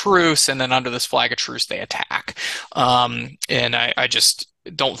flag of truce, and then under this flag of truce, they attack. And I just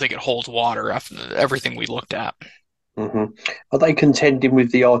don't think it holds water after everything we looked at. Mm-hmm. Are they contending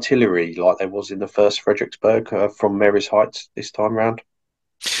with the artillery like there was in the 1st Fredericksburg from Marye's Heights this time round?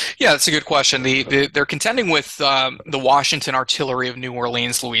 Yeah, that's a good question. They're contending with the Washington Artillery of New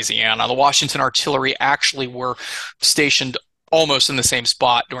Orleans, Louisiana. The Washington Artillery actually were stationed almost in the same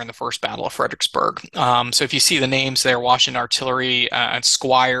spot during the First Battle of Fredericksburg. So if you see the names there, Washington Artillery and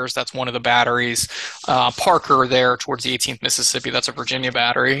Squires, that's one of the batteries. Parker there towards the 18th Mississippi, that's a Virginia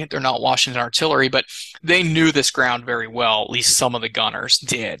battery. They're not Washington Artillery, but they knew this ground very well. At least some of the gunners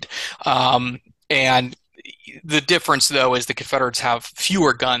did. And the difference, though, is the Confederates have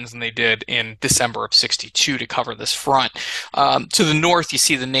fewer guns than they did in December of 62 to cover this front. To the north, you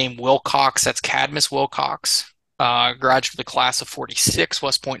see the name Wilcox. That's Cadmus Wilcox. Graduate of the class of 46,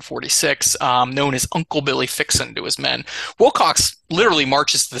 West Point 46, known as Uncle Billy Fixin to his men. Wilcox literally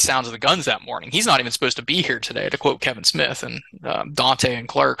marches to the sounds of the guns that morning. He's not even supposed to be here today, to quote Kevin Smith and Dante and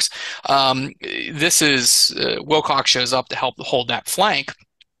Clerks. Wilcox shows up to help hold that flank.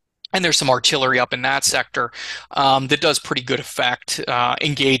 And there's some artillery up in that sector that does pretty good effect,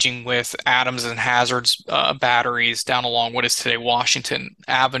 engaging with Adams and Hazard's batteries down along what is today Washington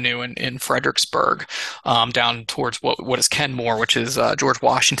Avenue in Fredericksburg, down towards what is Kenmore, which is George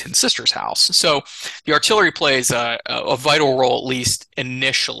Washington's sister's house. So the artillery plays a vital role, at least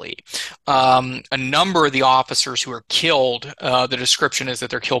initially. A number of the officers who are killed, the description is that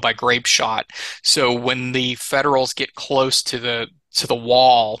they're killed by grape shot. So when the Federals get close to the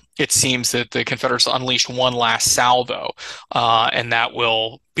wall, it seems that the Confederates unleashed one last salvo, and that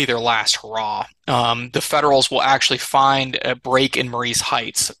will be their last hurrah. The Federals will actually find a break in Marye's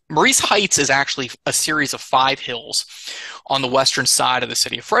Heights. Marye's Heights is actually a series of 5 hills on the western side of the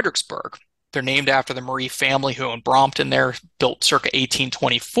city of Fredericksburg. They're named after the Marye family who owned Brompton there, built circa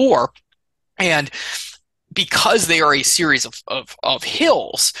 1824. And because they are a series of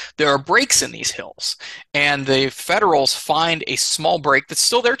hills, there are breaks in these hills. And the Federals find a small break that's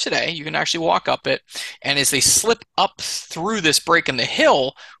still there today. You can actually walk up it. And as they slip up through this break in the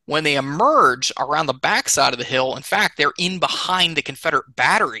hill, when they emerge around the backside of the hill, in fact, they're in behind the Confederate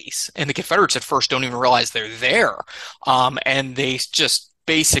batteries. And the Confederates at first don't even realize they're there. And they just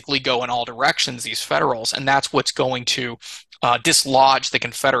basically go in all directions, these Federals. And that's what's going to dislodge the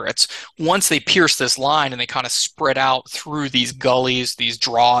Confederates. Once they pierce this line and they kind of spread out through these gullies, these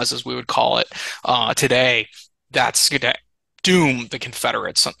draws, as we would call it today, that's going to doom the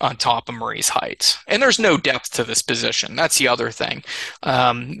Confederates on top of Marye's Heights. And there's no depth to this position. That's the other thing.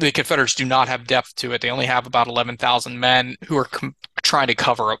 The Confederates do not have depth to it. They only have about 11,000 men who are trying to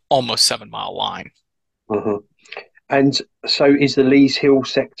cover an almost 7-mile line. Mm-hmm. And so is the Lee's Hill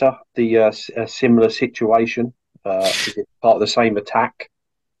sector a similar situation? Is it part of the same attack?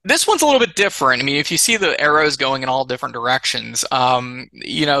 This one's a little bit different. I mean, if you see the arrows going in all different directions,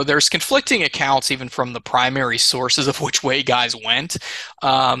 there's conflicting accounts even from the primary sources of which way guys went.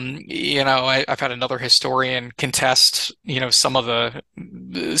 I've had another historian contest, some of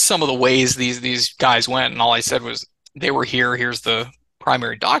the ways these guys went, and all I said was they were here. Here's the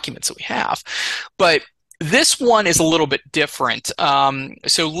primary documents that we have, but this one is a little bit different.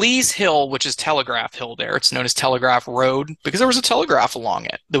 So Lee's Hill, which is Telegraph Hill there, it's known as Telegraph Road because there was a telegraph along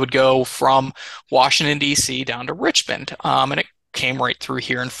it that would go from Washington, D.C. down to Richmond. And it came right through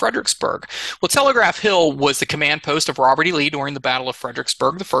here in Fredericksburg. Well, Telegraph Hill was the command post of Robert E. Lee during the Battle of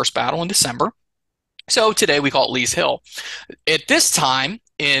Fredericksburg, the first battle in December. So today we call it Lee's Hill. At this time,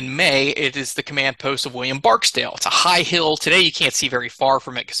 in May, it is the command post of William Barksdale. It's a high hill. Today you can't see very far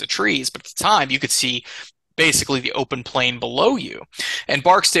from it because of trees, but at the time you could see basically the open plain below you. And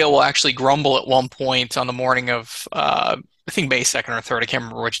Barksdale will actually grumble at one point on the morning of, I think May 2nd or 3rd, I can't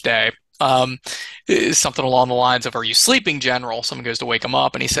remember which day, something along the lines of, "Are you sleeping, General?" Someone goes to wake him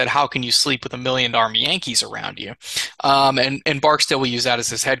up, and he said, "How can you sleep with 1,000,000 armed Yankees around you?" And Barksdale will use that as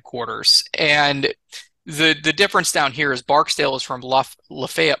his headquarters. And the difference down here is Barksdale is from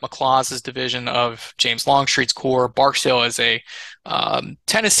Lafayette McLaws's division of James Longstreet's corps. Barksdale is a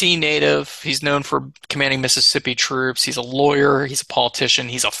Tennessee native. He's known for commanding Mississippi troops. He's a lawyer. He's a politician.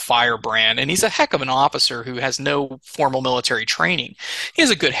 He's a firebrand. And he's a heck of an officer who has no formal military training. He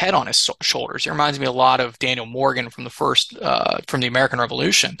has a good head on his shoulders. He reminds me a lot of Daniel Morgan from the American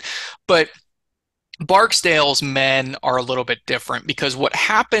Revolution. But Barksdale's men are a little bit different because what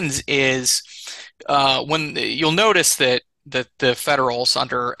happens is when you'll notice that the Federals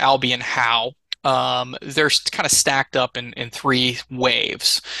under Albion Howe, they're kind of stacked up in 3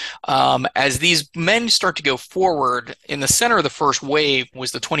 waves. As these men start to go forward, in the center of the first wave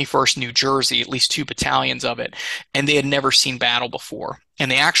was the 21st New Jersey, at least 2 battalions of it, and they had never seen battle before,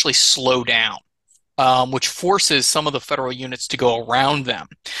 and they actually slow down. Which forces some of the Federal units to go around them.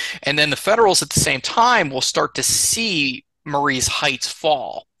 And then the Federals at the same time will start to see Marye's Heights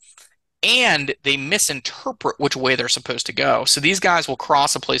fall. And they misinterpret which way they're supposed to go. So these guys will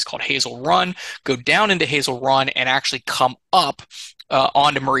cross a place called Hazel Run, go down into Hazel Run, and actually come up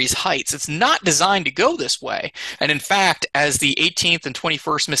onto Marye's Heights. It's not designed to go this way. And in fact, as the 18th and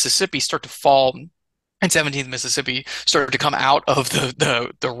 21st Mississippi start to fall, and 17th Mississippi started to come out of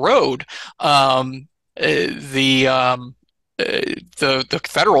the road, the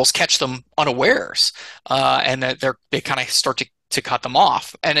Federals catch them unawares, and that they kind of start to cut them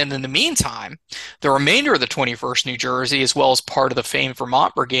off. And then in the meantime, the remainder of the 21st New Jersey, as well as part of the famed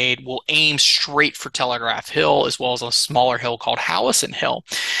Vermont Brigade, will aim straight for Telegraph Hill, as well as a smaller hill called Howison Hill.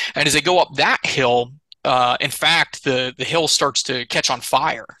 And as they go up that hill, in fact, the hill starts to catch on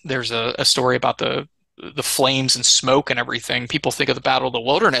fire. There's a story about the the flames and smoke and everything, people think of the Battle of the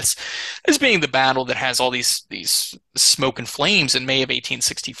Wilderness as being the battle that has all these smoke and flames in May of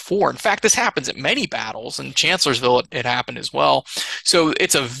 1864. In fact, this happens at many battles. In Chancellorsville, it happened as well. So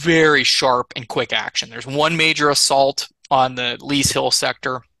it's a very sharp and quick action. There's one major assault on the Lee's Hill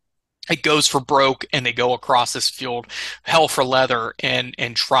sector. It goes for broke, and they go across this field, hell for leather, and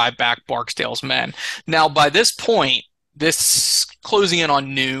drive back Barksdale's men. Now, by this point, this closing in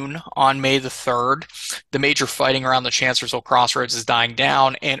on noon on May the 3rd, the major fighting around the Chancellorsville Crossroads is dying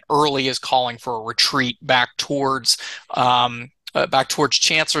down, and Early is calling for a retreat back towards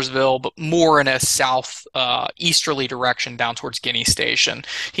Chancellorsville, but more in a south easterly direction down towards Guinea Station.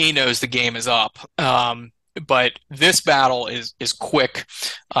 He knows the game is up. But this battle is quick.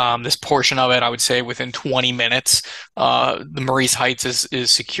 This portion of it, I would say, within 20 minutes, the Maurice Heights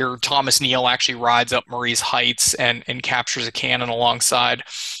is secured. Thomas Neal actually rides up Maurice Heights and captures a cannon alongside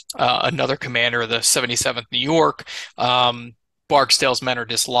another commander of the 77th New York. Barksdale's men are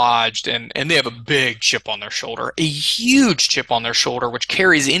dislodged, and they have a big chip on their shoulder, a huge chip on their shoulder, which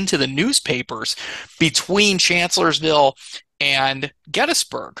carries into the newspapers between Chancellorsville and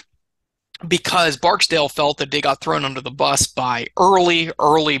Gettysburg, because Barksdale felt that they got thrown under the bus by Early.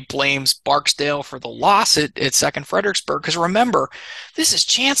 Early blames Barksdale for the loss at Second Fredericksburg. Because remember, this is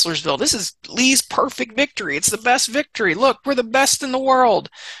Chancellorsville. This is Lee's perfect victory. It's the best victory. Look, we're the best in the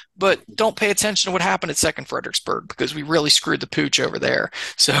world. But don't pay attention to what happened at Second Fredericksburg, because we really screwed the pooch over there.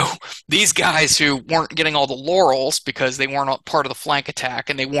 So these guys who weren't getting all the laurels because they weren't part of the flank attack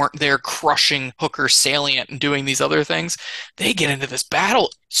and they weren't there crushing Hooker's salient and doing these other things, they get into this battle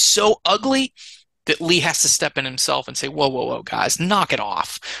so ugly that Lee has to step in himself and say, whoa, whoa, whoa, guys, knock it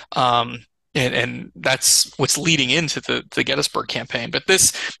off. And that's what's leading into the Gettysburg campaign. But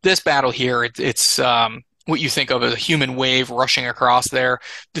this battle here, it's what you think of as a human wave rushing across there.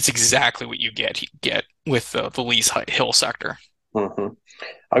 That's exactly what you get with the Lee's Hill sector. Mm-hmm.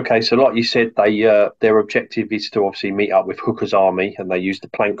 Okay, so like you said, their objective is to obviously meet up with Hooker's army, and they use the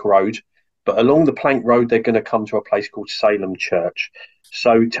Plank Road. But along the Plank Road, they're going to come to a place called Salem Church.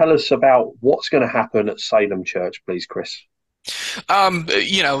 So tell us about what's going to happen at Salem Church, please, Kris.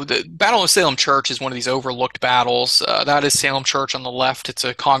 The Battle of Salem Church is one of these overlooked battles. That is Salem Church on the left. It's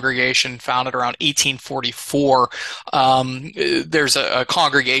a congregation founded around 1844. There's a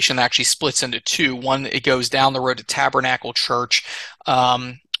congregation that actually splits into two. One, it goes down the road to Tabernacle Church,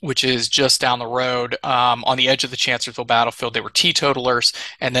 which is just down the road on the edge of the Chancellorsville battlefield. They were teetotalers,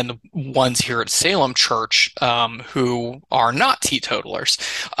 and then the ones here at Salem Church who are not teetotalers.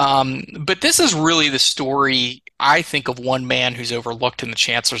 But this is really the story, I think, of one man who's overlooked in the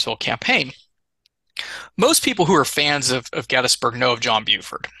Chancellorsville campaign. Most people who are fans of Gettysburg know of John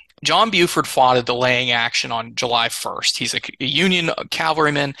Buford. John Buford fought a delaying action on July 1st. He's a Union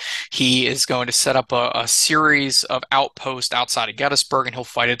cavalryman. He is going to set up a series of outposts outside of Gettysburg, and he'll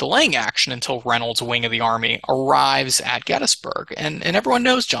fight a delaying action until Reynolds' wing of the army arrives at Gettysburg. And everyone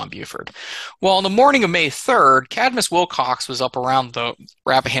knows John Buford. Well, on the morning of May 3rd, Cadmus Wilcox was up around the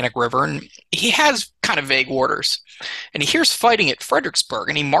Rappahannock River, and he has kind of vague orders. And he hears fighting at Fredericksburg,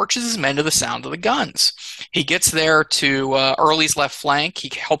 and he marches his men to the sound of the guns. He gets there to Early's left flank.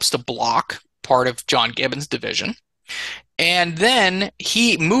 He helps to block part of John Gibbon's division. And then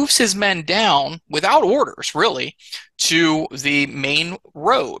he moves his men down without orders, really, to the main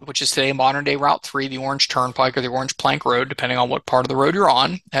road, which is today modern-day Route 3, the Orange Turnpike or the Orange Plank Road, depending on what part of the road you're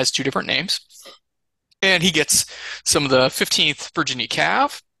on. It has two different names. And he gets some of the 15th Virginia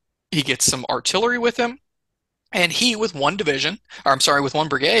Cav. He gets some artillery with him. And he, with one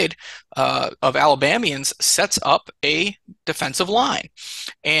brigade of Alabamians, sets up a defensive line.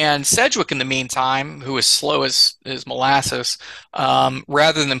 And Sedgwick, in the meantime, who is slow as molasses,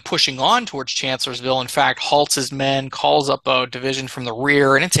 rather than pushing on towards Chancellorsville, in fact, halts his men, calls up a division from the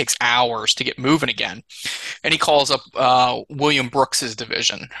rear, and it takes hours to get moving again. And he calls up William Brooks's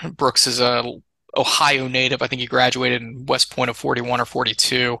division. Brooks is a Ohio native. I think he graduated in West Point of 41 or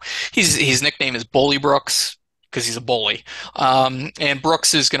 42. His nickname is Bully Brooks, because he's a bully. And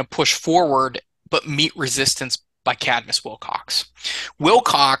Brooks is going to push forward, but meet resistance by Cadmus Wilcox.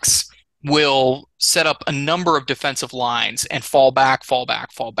 Wilcox will set up a number of defensive lines and fall back.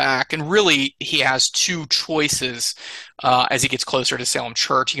 And really, he has two choices as he gets closer to Salem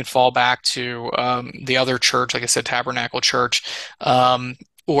Church. He can fall back to the other church, like I said, Tabernacle Church,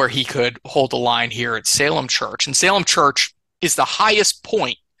 or he could hold the line here at Salem Church. And Salem Church is the highest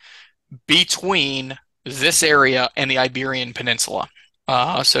point between this area and the Iberian Peninsula.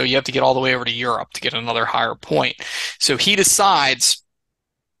 So you have to get all the way over to Europe to get another higher point. So he decides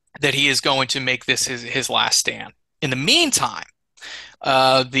that he is going to make this his last stand. In the meantime,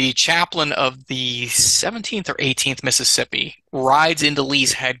 The chaplain of the 17th or 18th Mississippi rides into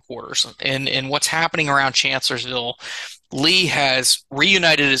Lee's headquarters. And what's happening around Chancellorsville, Lee has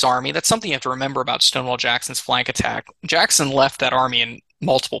reunited his army. That's something you have to remember about Stonewall Jackson's flank attack. Jackson left that army in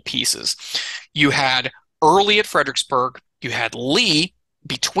multiple pieces. You had Early at Fredericksburg, you had Lee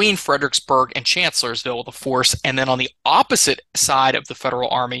between Fredericksburg and Chancellorsville with a force, and then on the opposite side of the Federal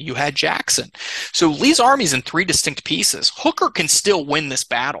Army, you had Jackson. So Lee's army is in three distinct pieces. Hooker can still win this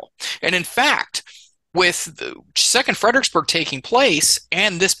battle. And in fact, with the Second Fredericksburg taking place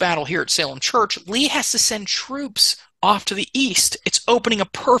and this battle here at Salem Church, Lee has to send troops off to the east. It's opening a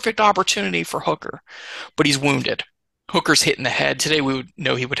perfect opportunity for Hooker, but he's wounded. Hooker's hit in the head. Today we would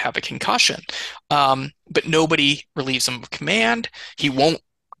know he would have a concussion, but nobody relieves him of command. He won't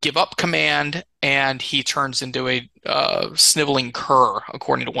give up command, and he turns into a sniveling cur,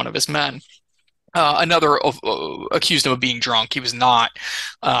 according to one of his men. Another accused him of being drunk. He was not.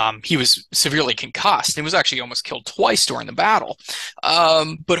 He was severely concussed. He was actually almost killed twice during the battle.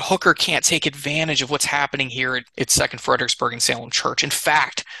 But Hooker can't take advantage of what's happening here at Second Fredericksburg and Salem Church. In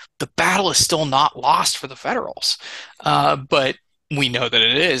fact, the battle is still not lost for the Federals. But we know that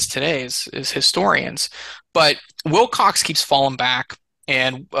it is today as historians. But Wilcox keeps falling back.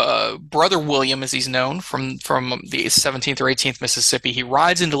 And Brother William, as he's known from the 17th or 18th Mississippi, he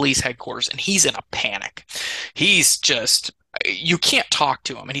rides into Lee's headquarters, and he's in a panic. He's just, you can't talk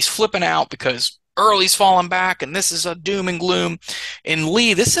to him, and he's flipping out because Early's falling back, and this is a doom and gloom. And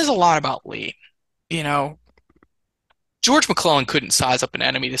Lee, this says a lot about Lee. You know, George McClellan couldn't size up an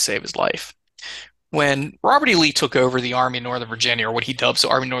enemy to save his life. When Robert E. Lee took over the Army of Northern Virginia, or what he dubs the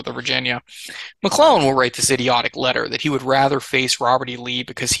Army of Northern Virginia, McClellan will write this idiotic letter that he would rather face Robert E. Lee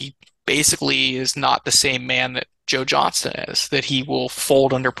because he basically is not the same man that Joe Johnston is, that he will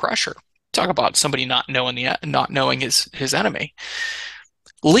fold under pressure. Talk about somebody not knowing his enemy.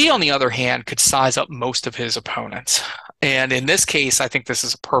 Lee, on the other hand, could size up most of his opponents. And in this case, I think this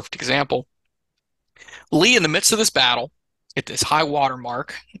is a perfect example. Lee, in the midst of this battle, at this high water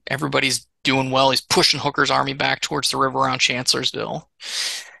mark, everybody's doing well. He's pushing Hooker's army back towards the river around Chancellorsville.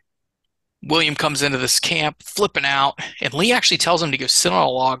 William comes into this camp, flipping out, and Lee actually tells him to go sit on a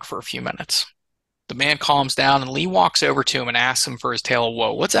log for a few minutes. The man calms down, and Lee walks over to him and asks him for his tale of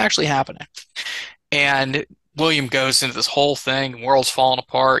woe. What's actually happening? And William goes into this whole thing, world's falling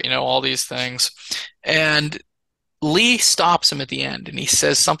apart, all these things. And Lee stops him at the end, and he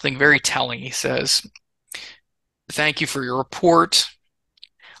says something very telling. He says, "Thank you for your report.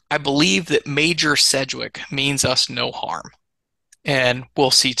 I believe that Major Sedgwick means us no harm, and we'll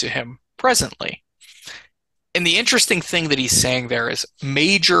see to him presently." And the interesting thing that he's saying there is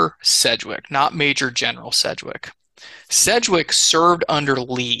Major Sedgwick, not Major General Sedgwick. Sedgwick served under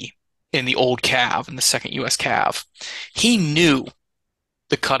Lee in the old Cav, in the Second U.S. Cav. He knew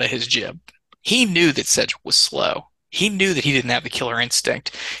the cut of his jib. He knew that Sedgwick was slow. He knew that he didn't have the killer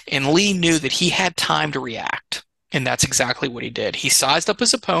instinct. And Lee knew that he had time to react. And that's exactly what he did. He sized up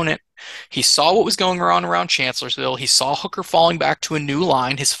his opponent. He saw what was going on around Chancellorsville. He saw Hooker falling back to a new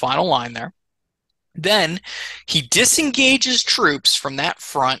line, his final line there. Then he disengages troops from that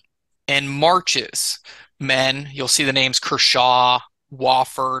front and marches men. You'll see the names Kershaw,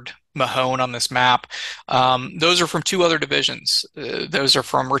 Wofford, Mahone on this map. Those are from two other divisions. Those are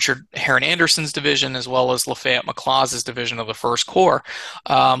from Richard Heron Anderson's division as well as Lafayette McLaws's division of the First Corps.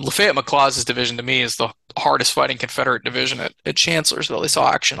 Lafayette McLaws's division to me is the hardest fighting Confederate division at Chancellorsville. They saw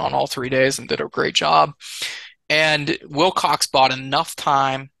action on all 3 days and did a great job. And Wilcox bought enough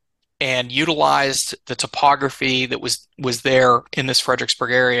time and utilized the topography that was there in this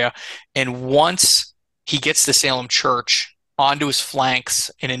Fredericksburg area. And once he gets to Salem Church, onto his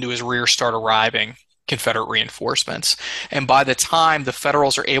flanks and into his rear start arriving Confederate reinforcements. And by the time the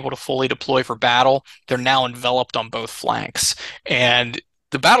Federals are able to fully deploy for battle, they're now enveloped on both flanks. And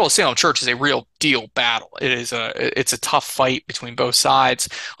the Battle of Salem Church is a real deal battle. It's a tough fight between both sides.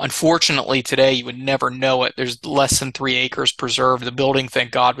 Unfortunately, today you would never know it. There's less than 3 acres preserved. The building,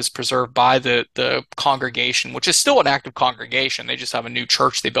 thank God, was preserved by the congregation, which is still an active congregation. They just have a new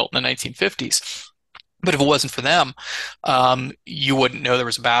church they built in the 1950s. But if it wasn't for them, you wouldn't know there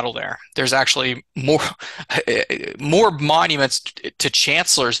was a battle there. There's actually more monuments to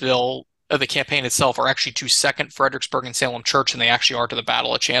Chancellorsville of the campaign itself are actually to Second Fredericksburg and Salem Church than they actually are to the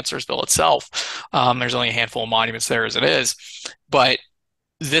Battle of Chancellorsville itself. There's only a handful of monuments there as it is. But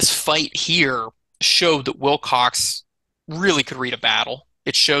this fight here showed that Wilcox really could read a battle.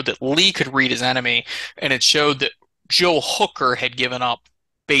 It showed that Lee could read his enemy, and it showed that Joe Hooker had given up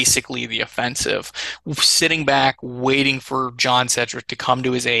basically the offensive, sitting back, waiting for John Sedgwick to come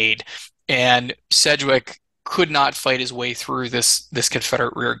to his aid. And Sedgwick could not fight his way through this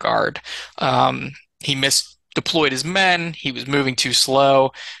Confederate rear guard. He misdeployed his men. He was moving too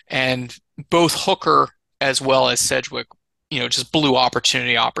slow, and both Hooker as well as Sedgwick, just blew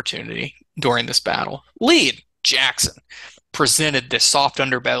opportunity during this battle. Lee and Jackson presented this soft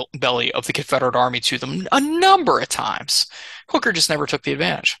underbelly of the Confederate Army to them a number of times. Hooker just never took the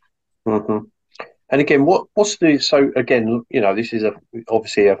advantage. Hmm. And again, what's the so again, this is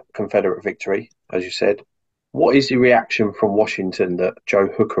obviously a Confederate victory, as you said. What is the reaction from Washington that Joe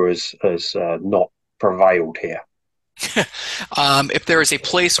Hooker has not prevailed here? If there is a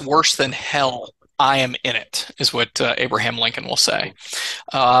place worse than hell, I am in it, is what Abraham Lincoln will say.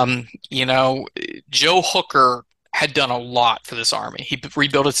 Joe Hooker had done a lot for this army. He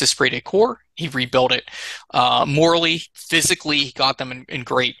rebuilt its esprit de corps. He rebuilt it morally, physically. He got them in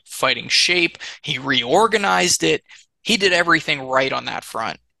great fighting shape. He reorganized it. He did everything right on that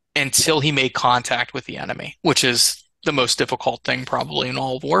front until he made contact with the enemy, which is the most difficult thing probably in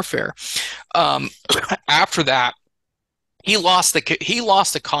all of warfare. Um, After that, he lost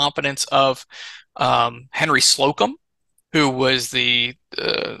the confidence of Henry Slocum, who was the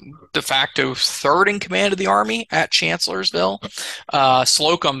de facto third in command of the army at Chancellorsville.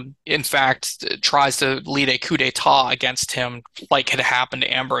 Slocum, in fact, tries to lead a coup d'etat against him, like had happened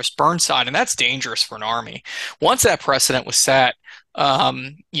to Ambrose Burnside, and that's dangerous for an army. Once that precedent was set,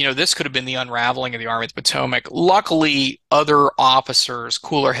 this could have been the unraveling of the Army of the Potomac. Luckily, other officers,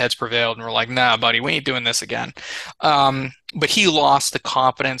 cooler heads prevailed and were like, nah, buddy, we ain't doing this again. But he lost the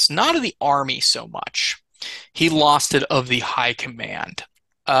confidence, not of the army so much. He lost it of the high command.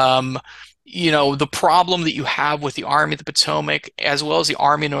 The problem that you have with the Army of the Potomac, as well as the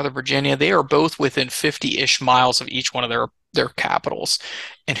Army of Northern Virginia, they are both within 50-ish miles of each one of their capitals.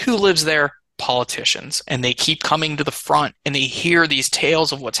 And who lives there? Politicians. And they keep coming to the front, and they hear these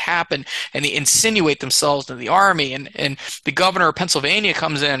tales of what's happened, and they insinuate themselves into the army. And the governor of Pennsylvania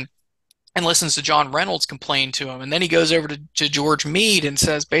comes in and listens to John Reynolds complain to him. And then he goes over to George Meade and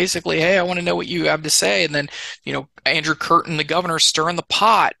says, basically, hey, I want to know what you have to say. And then, Andrew Curtin, the governor, stirring the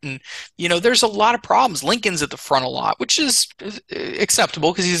pot. And, there's a lot of problems. Lincoln's at the front a lot, which is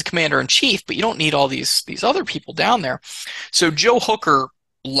acceptable because he's a commander in chief, but you don't need all these other people down there. So Joe Hooker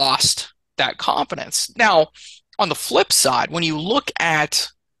lost that confidence. Now, on the flip side, when you look at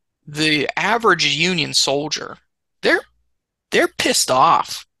the average Union soldier, they're pissed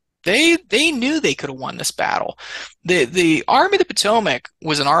off. They knew they could have won this battle. The Army of the Potomac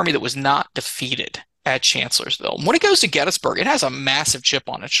was an army that was not defeated at Chancellorsville. When it goes to Gettysburg, it has a massive chip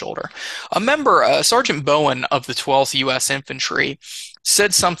on its shoulder. A member, Sergeant Bowen of the 12th U.S. Infantry,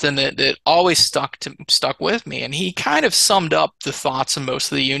 said something that always stuck with me, and he kind of summed up the thoughts of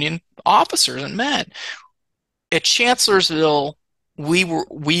most of the Union officers and men. At Chancellorsville,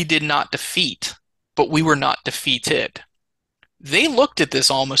 we did not defeat, but we were not defeated. They looked at this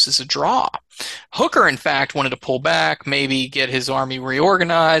almost as a draw. Hooker, in fact, wanted to pull back, maybe get his army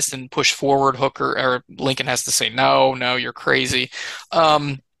reorganized and push forward. Lincoln has to say, no, you're crazy.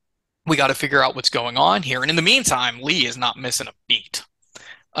 We got to figure out what's going on here. And in the meantime, Lee is not missing a beat.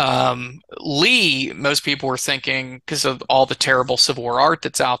 Lee, most people were thinking, because of all the terrible Civil War art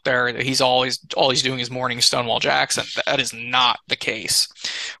that's out there, that all he's doing is mourning Stonewall Jackson. That is not the case.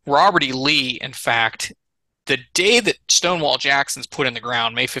 Robert E. Lee, in fact, the day that Stonewall Jackson's put in the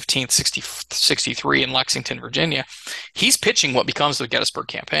ground, May 15th, 63 in Lexington, Virginia, he's pitching what becomes the Gettysburg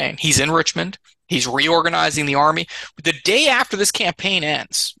campaign. He's in Richmond. He's reorganizing the army. The day after this campaign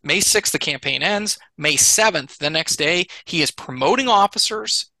ends, May 6th, the campaign ends. May 7th, the next day, he is promoting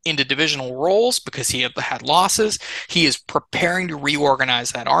officers into divisional roles because he had losses. He is preparing to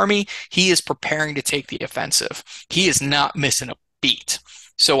reorganize that army. He is preparing to take the offensive. He is not missing a beat.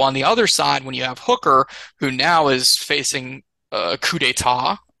 So on the other side, when you have Hooker, who now is facing a coup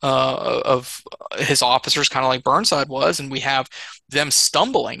d'etat of his officers, kind of like Burnside was, and we have them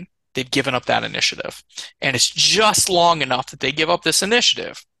stumbling, they've given up that initiative. And it's just long enough that they give up this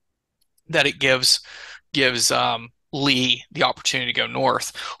initiative that it gives Lee the opportunity to go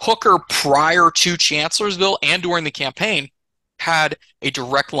north. Hooker, prior to Chancellorsville and during the campaign, had a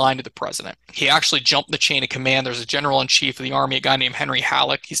direct line to the president. He actually jumped the chain of command. There's a general-in-chief of the army, a guy named Henry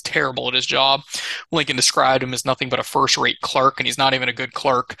Halleck. He's terrible at his job. Lincoln described him as nothing but a first-rate clerk, and he's not even a good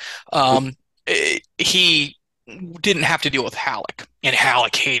clerk. He didn't have to deal with Halleck, and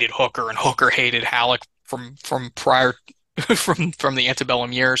Halleck hated Hooker, and Hooker hated Halleck from prior from the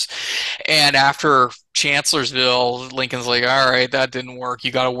antebellum years. And after Chancellorsville, Lincoln's like, all right, that didn't work.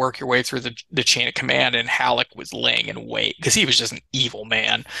 You got to work your way through the chain of command. And Halleck was laying in wait because he was just an evil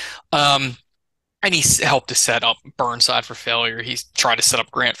man. And helped to set up Burnside for failure. He tried to set up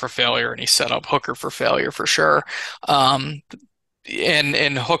Grant for failure, and he set up Hooker for failure for sure. Um,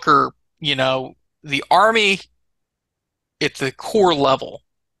 and Hooker, you know, the Army at the core level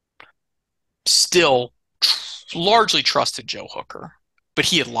still largely trusted Joe Hooker, but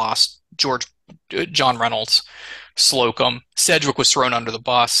he had lost John Reynolds, Slocum. Sedgwick was thrown under the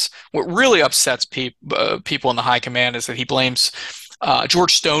bus. What really upsets people in the high command is that he blames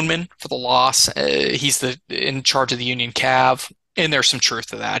George Stoneman for the loss. He's in charge of the Union Cav, and there's some truth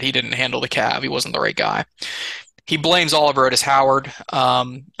to that. He didn't handle the Cav. He wasn't the right guy. He blames Oliver Otis Howard.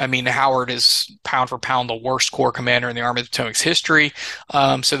 I mean, Howard is pound for pound the worst Corps commander in the Army of the Potomac's history.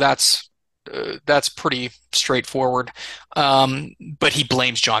 So that's pretty straightforward. But he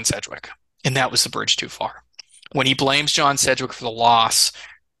blames John Sedgwick, and that was the bridge too far. When he blames John Sedgwick for the loss,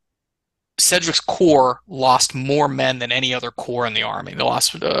 Sedgwick's Corps lost more men than any other corps in the Army. They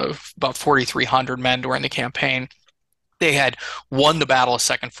lost about 4,300 men during the campaign. They had won the Battle of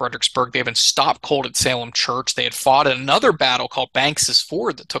Second Fredericksburg. They had been stopped cold at Salem Church. They had fought in another battle called Banks's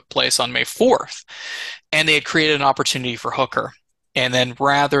Ford that took place on May 4th. And they had created an opportunity for Hooker. And then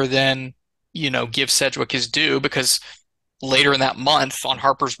rather than, give Sedgwick his due, because later in that month on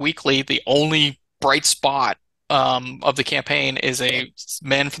Harper's Weekly, the only bright spot of the campaign is a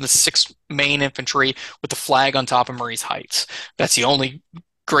man from the 6th Maine Infantry with the flag on top of Marie's Heights. That's the only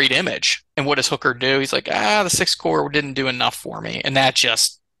great image. And what does Hooker do? He's like, the Sixth Corps didn't do enough for me. And that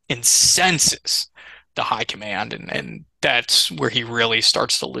just incenses the high command. And that's where he really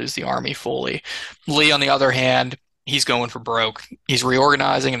starts to lose the Army fully. Lee, on the other hand, he's going for broke. He's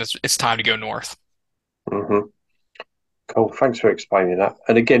reorganizing, and it's time to go north. Mm-hmm. Cool. Thanks for explaining that.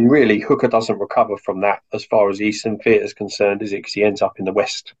 And again, really, Hooker doesn't recover from that as far as Eastern Theatre is concerned, is it? Because he ends up in the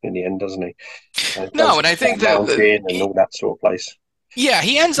West in the end, doesn't he? No, and I think that mountain and all that sort of place. Yeah,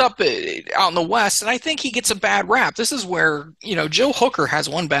 he ends up out in the West, and I think he gets a bad rap. This is where, Joe Hooker has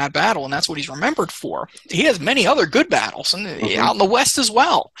one bad battle, and that's what he's remembered for. He has many other good battles, and out in the West as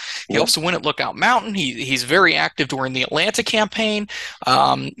well. He also won at Lookout Mountain. He's very active during the Atlanta campaign.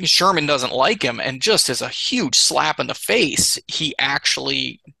 Sherman doesn't like him, and just as a huge slap in the face, he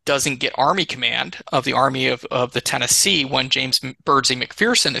actually doesn't get Army command of the Army of the Tennessee when James Birdsey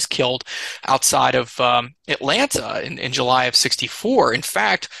McPherson is killed outside of Atlanta in July of 64. In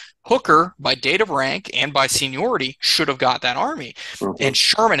fact, Hooker, by date of rank and by seniority, should have got that army. And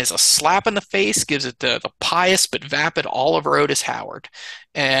Sherman is a slap in the face, gives it the pious but vapid Oliver Otis Howard.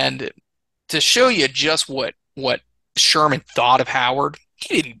 And to show you just what Sherman thought of Howard,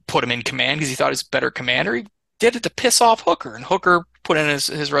 he didn't put him in command because he thought he was a better commander. He did it to piss off Hooker, and Hooker put in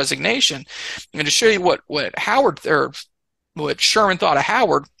his resignation. And to show you what Sherman thought of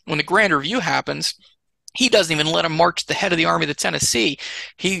Howard, when the Grand Review happens, he doesn't even let him march the head of the Army of the Tennessee.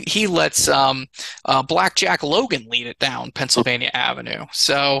 He lets Black Jack Logan lead it down Pennsylvania Avenue.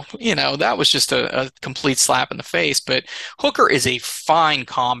 So, that was just a complete slap in the face. But Hooker is a fine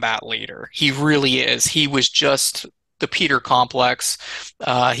combat leader. He really is. He was just the Peter complex.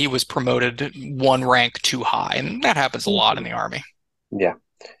 He was promoted one rank too high, and that happens a lot in the Army. Yeah.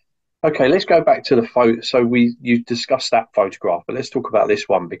 Okay, let's go back to the photo. So you discussed that photograph, but let's talk about this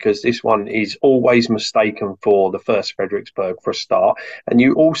one, because this one is always mistaken for the first Fredericksburg for a start. And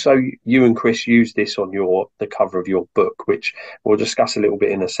you and Kris used this on the cover of your book, which we'll discuss a little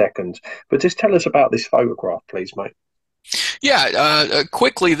bit in a second. But just tell us about this photograph, please, mate. Yeah,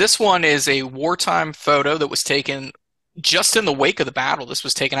 quickly, this one is a wartime photo that was taken just in the wake of the battle. This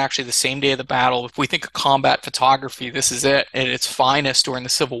was taken actually the same day of the battle. If we think of combat photography, this is it at its finest during the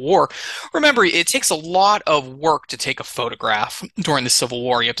Civil War. Remember, it takes a lot of work to take a photograph during the Civil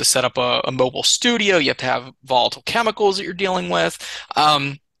War. You have to set up a mobile studio. You have to have volatile chemicals that you're dealing with.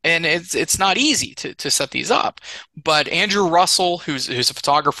 And it's not easy to set these up. But Andrew Russell, who's a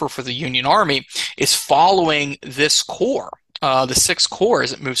photographer for the Union Army, is following this corps. The Sixth Corps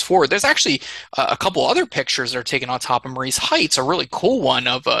as it moves forward. There's actually a couple other pictures that are taken on top of Marie's Heights. A really cool one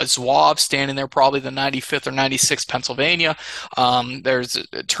of Zouave standing there, probably the 95th or 96th Pennsylvania. There's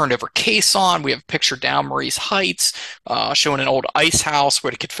a turned over caisson. We have a picture down Marie's Heights showing an old ice house where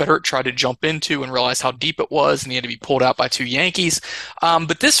the Confederate tried to jump into and realized how deep it was, and he had to be pulled out by two Yankees.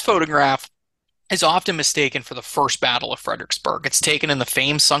 But this photograph is often mistaken for the first Battle of Fredericksburg. It's taken in the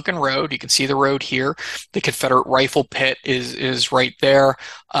famed sunken road. You can see the road here. The Confederate rifle pit is right there.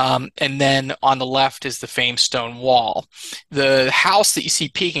 And then on the left is the famed stone wall. The house that you see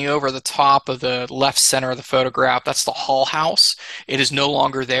peeking over the top of the left center of the photograph, that's the Hall House. It is no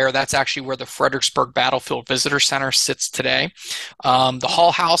longer there. That's actually where the Fredericksburg Battlefield Visitor Center sits today. The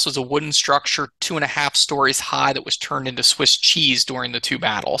Hall House was a wooden structure 2.5 stories high that was turned into Swiss cheese during the two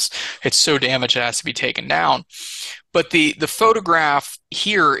battles. It's so damaged it has to be taken down. But the photograph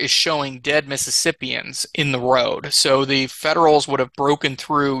here is showing dead Mississippians in the road. So the Federals would have broken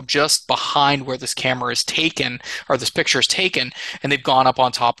through just behind where this camera is taken, or this picture is taken, and they've gone up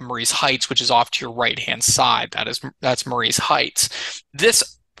on top of Marie's Heights, which is off to your right-hand side. That's Marie's Heights.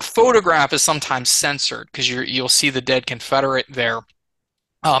 This photograph is sometimes censored because you'll see the dead Confederate there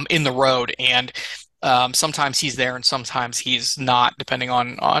in the road, and sometimes he's there and sometimes he's not, depending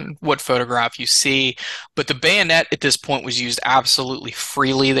on what photograph you see. But the bayonet at this point was used absolutely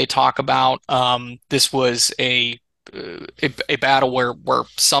freely. They talk about this was a battle where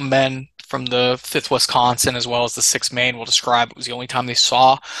some men from the 5th Wisconsin as well as the 6th Maine will describe it was the only time they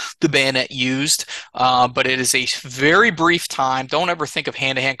saw the bayonet used. But it is a very brief time. Don't ever think of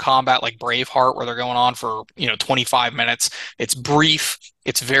hand-to-hand combat like Braveheart where they're going on for 25 minutes. It's brief.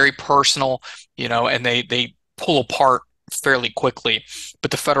 It's very personal, and they pull apart fairly quickly,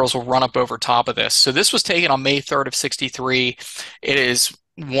 but the Federals will run up over top of this. So this was taken on May 3rd of 63. It is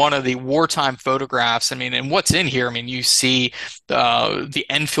one of the wartime photographs. I mean, and what's in here? I mean, you see the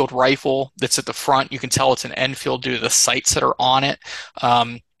Enfield rifle that's at the front. You can tell it's an Enfield due to the sights that are on it.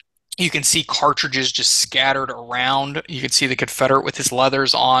 You can see cartridges just scattered around. You can see the Confederate with his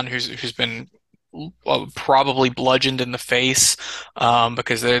leathers on, who's been probably bludgeoned in the face,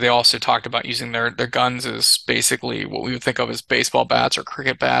 because they also talked about using their guns as basically what we would think of as baseball bats or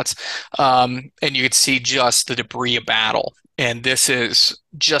cricket bats. And you could see just the debris of battle. And this is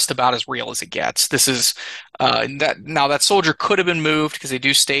just about as real as it gets. This is that soldier could have been moved because they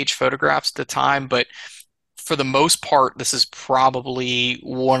do stage photographs at the time, but for the most part, this is probably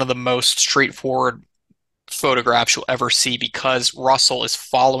one of the most straightforward photographs you'll ever see because Russell is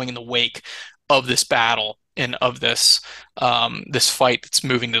following in the wake of this battle and of this fight that's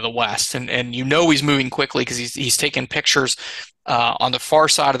moving to the west, and he's moving quickly because he's taking pictures on the far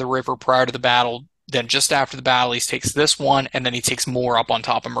side of the river prior to the battle. Then just after the battle, he takes this one, and then he takes more up on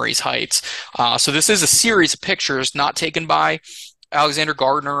top of Marie's Heights. So this is a series of pictures not taken by Alexander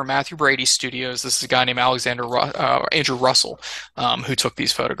Gardner or Matthew Brady's studios. This is a guy named Andrew Russell who took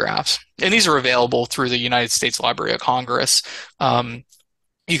these photographs, and these are available through the United States Library of Congress.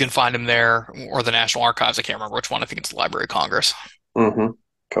 You can find them there, or the National Archives. I can't remember which one. I think it's the Library of Congress. Mm-hmm.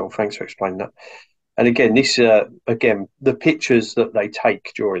 Cool. Thanks for explaining that. And again, the pictures that they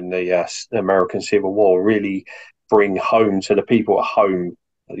take during the American Civil War really bring home to the people at home,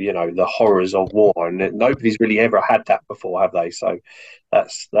 the horrors of war, and nobody's really ever had that before, have they? So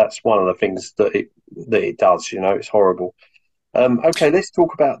that's one of the things that it does. It's horrible. Okay, let's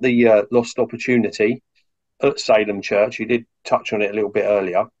talk about the lost opportunity at Salem Church. You did touch on it a little bit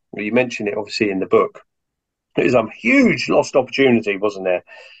earlier. You mentioned it obviously in the book. It was a huge lost opportunity, wasn't there?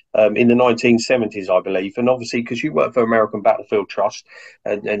 In the 1970s, I believe, and obviously because you work for American Battlefield Trust,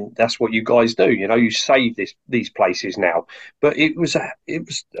 and that's what you guys do. You save these places now, but it was a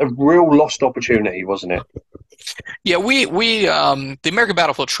real lost opportunity, wasn't it? Yeah, we the American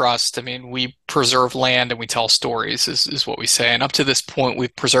Battlefield Trust, I mean, we preserve land and we tell stories is what we say. And up to this point,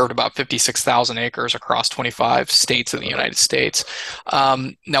 we've preserved about 56,000 acres across 25 states of the United States.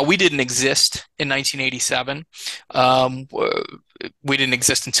 Now, we didn't exist in 1987. We didn't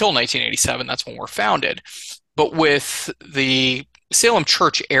exist until 1987. That's when we're founded. But with the Salem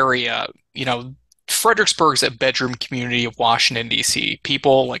Church area, Fredericksburg's a bedroom community of Washington, D.C.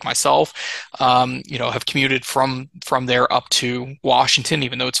 People like myself, have commuted from there up to Washington,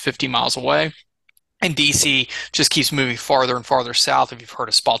 even though it's 50 miles away. And D.C. just keeps moving farther and farther south. If you've heard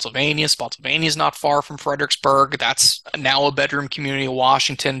of Spotsylvania is not far from Fredericksburg. That's now a bedroom community of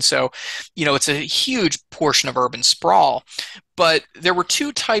Washington. So, it's a huge portion of urban sprawl. But there were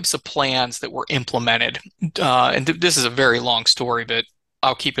two types of plans that were implemented. And this is a very long story, but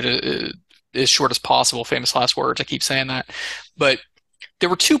I'll keep it as short as possible. Famous last words. I keep saying that. But there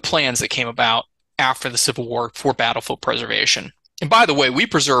were two plans that came about after the Civil War for battlefield preservation. And by the way, we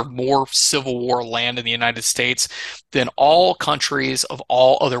preserve more Civil War land in the United States than all countries of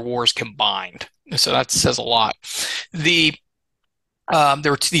all other wars combined. So that says a lot. There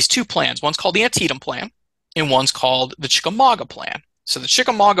were these two plans. One's called the Antietam Plan, and one's called the Chickamauga Plan. So the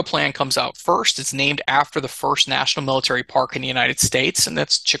Chickamauga Plan comes out first. It's named after the first national military park in the United States, and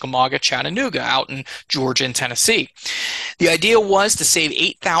that's Chickamauga, Chattanooga, out in Georgia and Tennessee. The idea was to save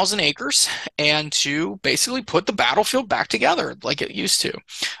 8,000 acres and to basically put the battlefield back together like it used to.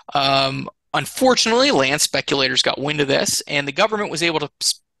 Unfortunately, land speculators got wind of this, and the government was able to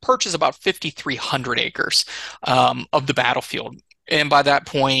purchase about 5,300 acres of the battlefield. And by that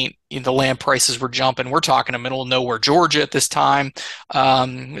point, the land prices were jumping. We're talking in middle of nowhere, Georgia at this time.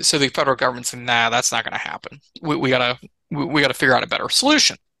 So the federal government said, "Nah, that's not going to happen. We gotta figure out a better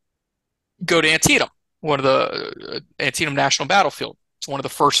solution." go to Antietam, one of the Antietam National Battlefield. It's one of the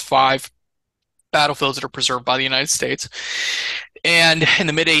first five battlefields that are preserved by the United States. And in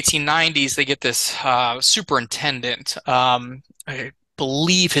the mid 1890s, they get this superintendent. I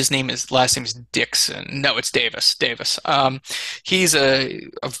believe his last name is Dixon. No, it's Davis. Davis. He's a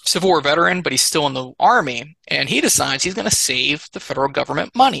Civil War veteran, but he's still in the Army, and he decides he's going to save the federal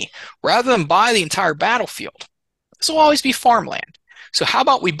government money rather than buy the entire battlefield. This will always be farmland. So how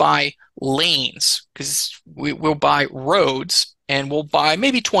about we buy lanes? Because we'll buy roads, and we'll buy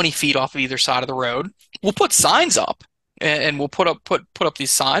maybe 20 feet off of either side of the road. We'll put signs up, and we'll put up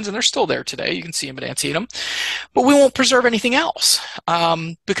these signs, and they're still there today. You can see them at Antietam, but we won't preserve anything else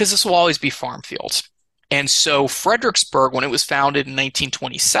because this will always be farm fields. And so Fredericksburg, when it was founded in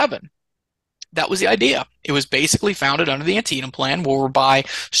 1927, that was the idea. It was basically founded under the Antietam Plan, where we'll buy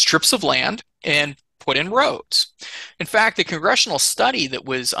strips of land and put in roads. In fact, the congressional study that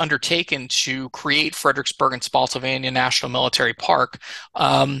was undertaken to create Fredericksburg and Spotsylvania National Military Park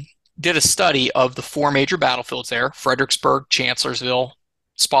did a study of the four major battlefields there: Fredericksburg, Chancellorsville,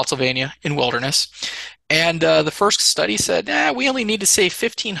 Spotsylvania, and Wilderness. And the first study said, we only need to save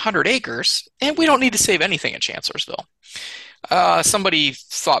 1,500 acres, and we don't need to save anything at Chancellorsville. Somebody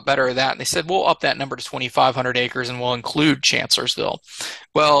thought better of that, and they said, we'll up that number to 2,500 acres, and we'll include Chancellorsville.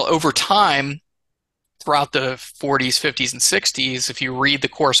 Well, over time, throughout the 40s, 50s, and 60s, if you read the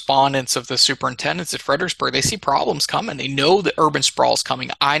correspondence of the superintendents at Fredericksburg, they see problems coming. They know that urban sprawl is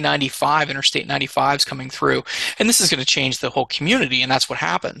coming. I-95, Interstate 95 is coming through, and this is going to change the whole community, and that's what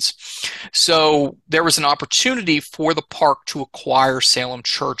happens. So there was an opportunity for the park to acquire Salem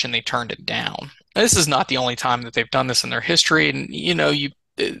Church, and they turned it down. This is not the only time that they've done this in their history, and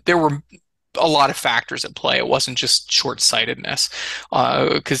there were a lot of factors at play. It wasn't just short-sightedness,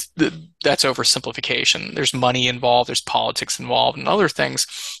 because that's oversimplification. There's money involved, there's politics involved, and other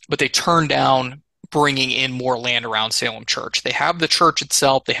things, but they turned down bringing in more land around Salem Church. They have the church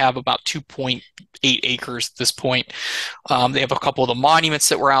itself. They have about 2.8 acres at this point. They have a couple of the monuments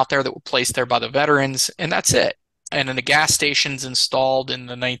that were out there that were placed there by the veterans, and that's it. And then the gas station's installed in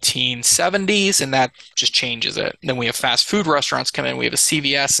the 1970s, and that just changes it. And then we have fast food restaurants come in. We have a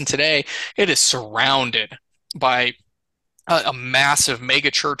CVS, and today it is surrounded by a massive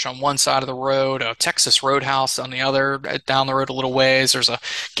mega church on one side of the road, a Texas Roadhouse on the other. Down the road a little ways, there's a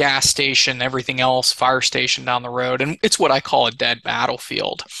gas station, everything else, fire station down the road, and it's what I call a dead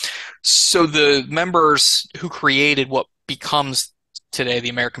battlefield. So the members who created what becomes today the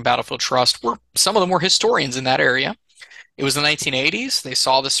American Battlefield Trust, some of them were historians in that area. It was the 1980s. They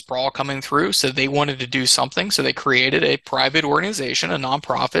saw the sprawl coming through, so they wanted to do something. So they created a private organization, a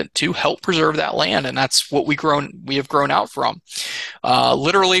nonprofit, to help preserve that land, and that's what we have grown out from.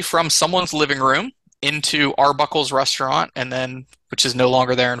 Literally from someone's living room into Arbuckle's restaurant, and then, which is no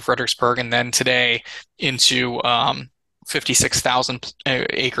longer there in Fredericksburg, and then today into 56,000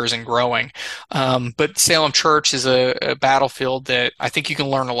 acres and growing. But Salem Church is a battlefield that I think you can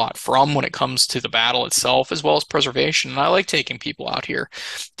learn a lot from when it comes to the battle itself, as well as preservation. And I like taking people out here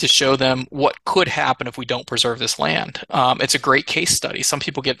to show them what could happen if we don't preserve this land. It's a great case study. Some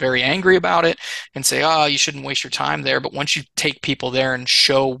people get very angry about it and say, oh, you shouldn't waste your time there. But once you take people there and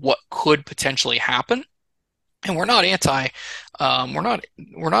show what could potentially happen, and we're not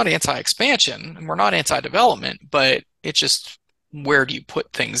anti-expansion, and we're not anti-development, but it's just, where do you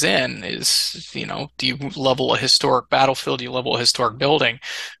put things in is, do you level a historic battlefield? Do you level a historic building?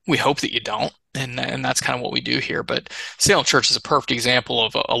 We hope that you don't. And that's kind of what we do here. But Salem Church is a perfect example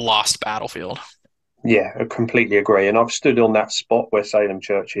of a lost battlefield. Yeah, I completely agree. And I've stood on that spot where Salem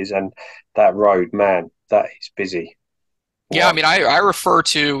Church is, and that road, man, that is busy. Yeah, I mean, I refer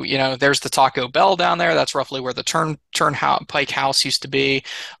to, there's the Taco Bell down there. That's roughly where the Turnpike House used to be.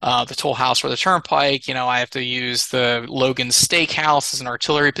 The Toll House where the Turnpike. I have to use the Logan Steakhouse as an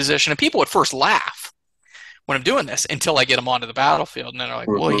artillery position. And people at first laugh when I'm doing this until I get them onto the battlefield. And then they're like,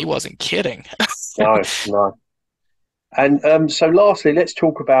 well, he wasn't kidding. No. And so lastly, let's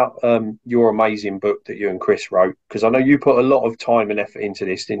talk about your amazing book that you and Kris wrote, because I know you put a lot of time and effort into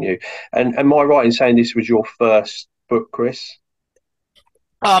this, didn't you? And am I right in saying this was your first book, Kris?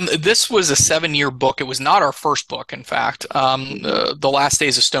 This was a 7-year book. It was not our first book, in fact. The Last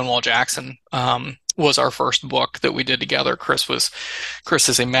Days of Stonewall Jackson was our first book that we did together. Kris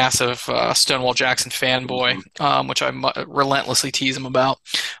is a massive Stonewall Jackson fanboy, which I relentlessly tease him about.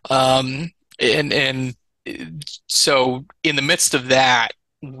 And so in the midst of that,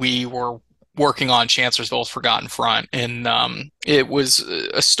 we were working on Chancellorsville's Forgotten Front, and it was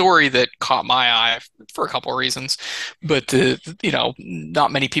a story that caught my eye for a couple of reasons. But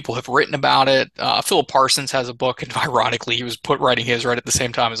not many people have written about it. Philip Parsons has a book, and ironically, he was writing his right at the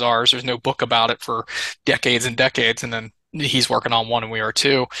same time as ours. There's no book about it for decades and decades, and then he's working on one, and we are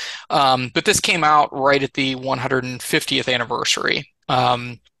too. But this came out right at the 150th anniversary.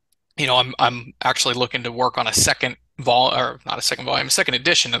 I'm actually looking to work on a second or not a second volume, a second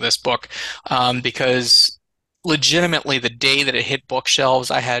edition of this book, because legitimately the day that it hit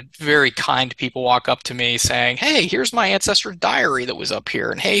bookshelves, I had very kind people walk up to me saying, "Hey, here's my ancestor's diary that was up here,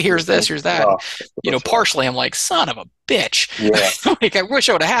 and hey, here's this, here's that." And, Oh, that's right. partially I'm like, "Son of a bitch!" Yeah, Like I wish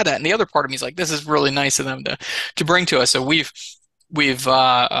I would have had that. And the other part of me is like, "This is really nice of them to bring to us." So we've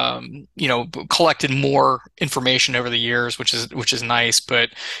collected more information over the years, which is nice. But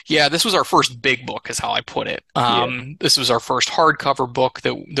yeah, this was our first big book, is how I put it. yeah, This was our first hardcover book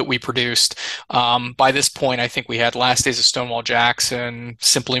that we produced. By this point, I think we had Last Days of Stonewall Jackson,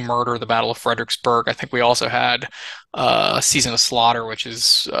 Simply Murder, The Battle of Fredericksburg. I think we also had Season of Slaughter, which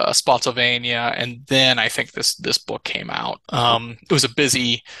is Spotsylvania, and then I think this book came out. It was a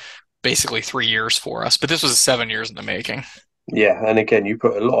busy, basically 3 years for us, but this was 7 years in the making. yeah. And again, you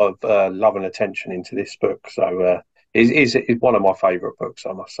put a lot of love and attention into this book, so it's one of my favourite books,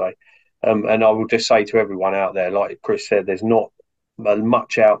 I must say. And I will just say to everyone out there, like Kris said, there's not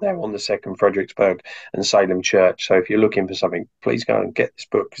much out there on the Second Fredericksburg and Salem Church. So if you're looking for something, please go and get this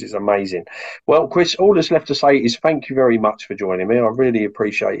book because it's amazing. Well, Kris, all that's left to say is thank you very much for joining me. I really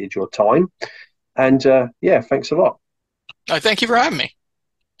appreciated your time. And yeah, thanks a lot. I thank you for having me.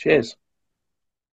 Cheers.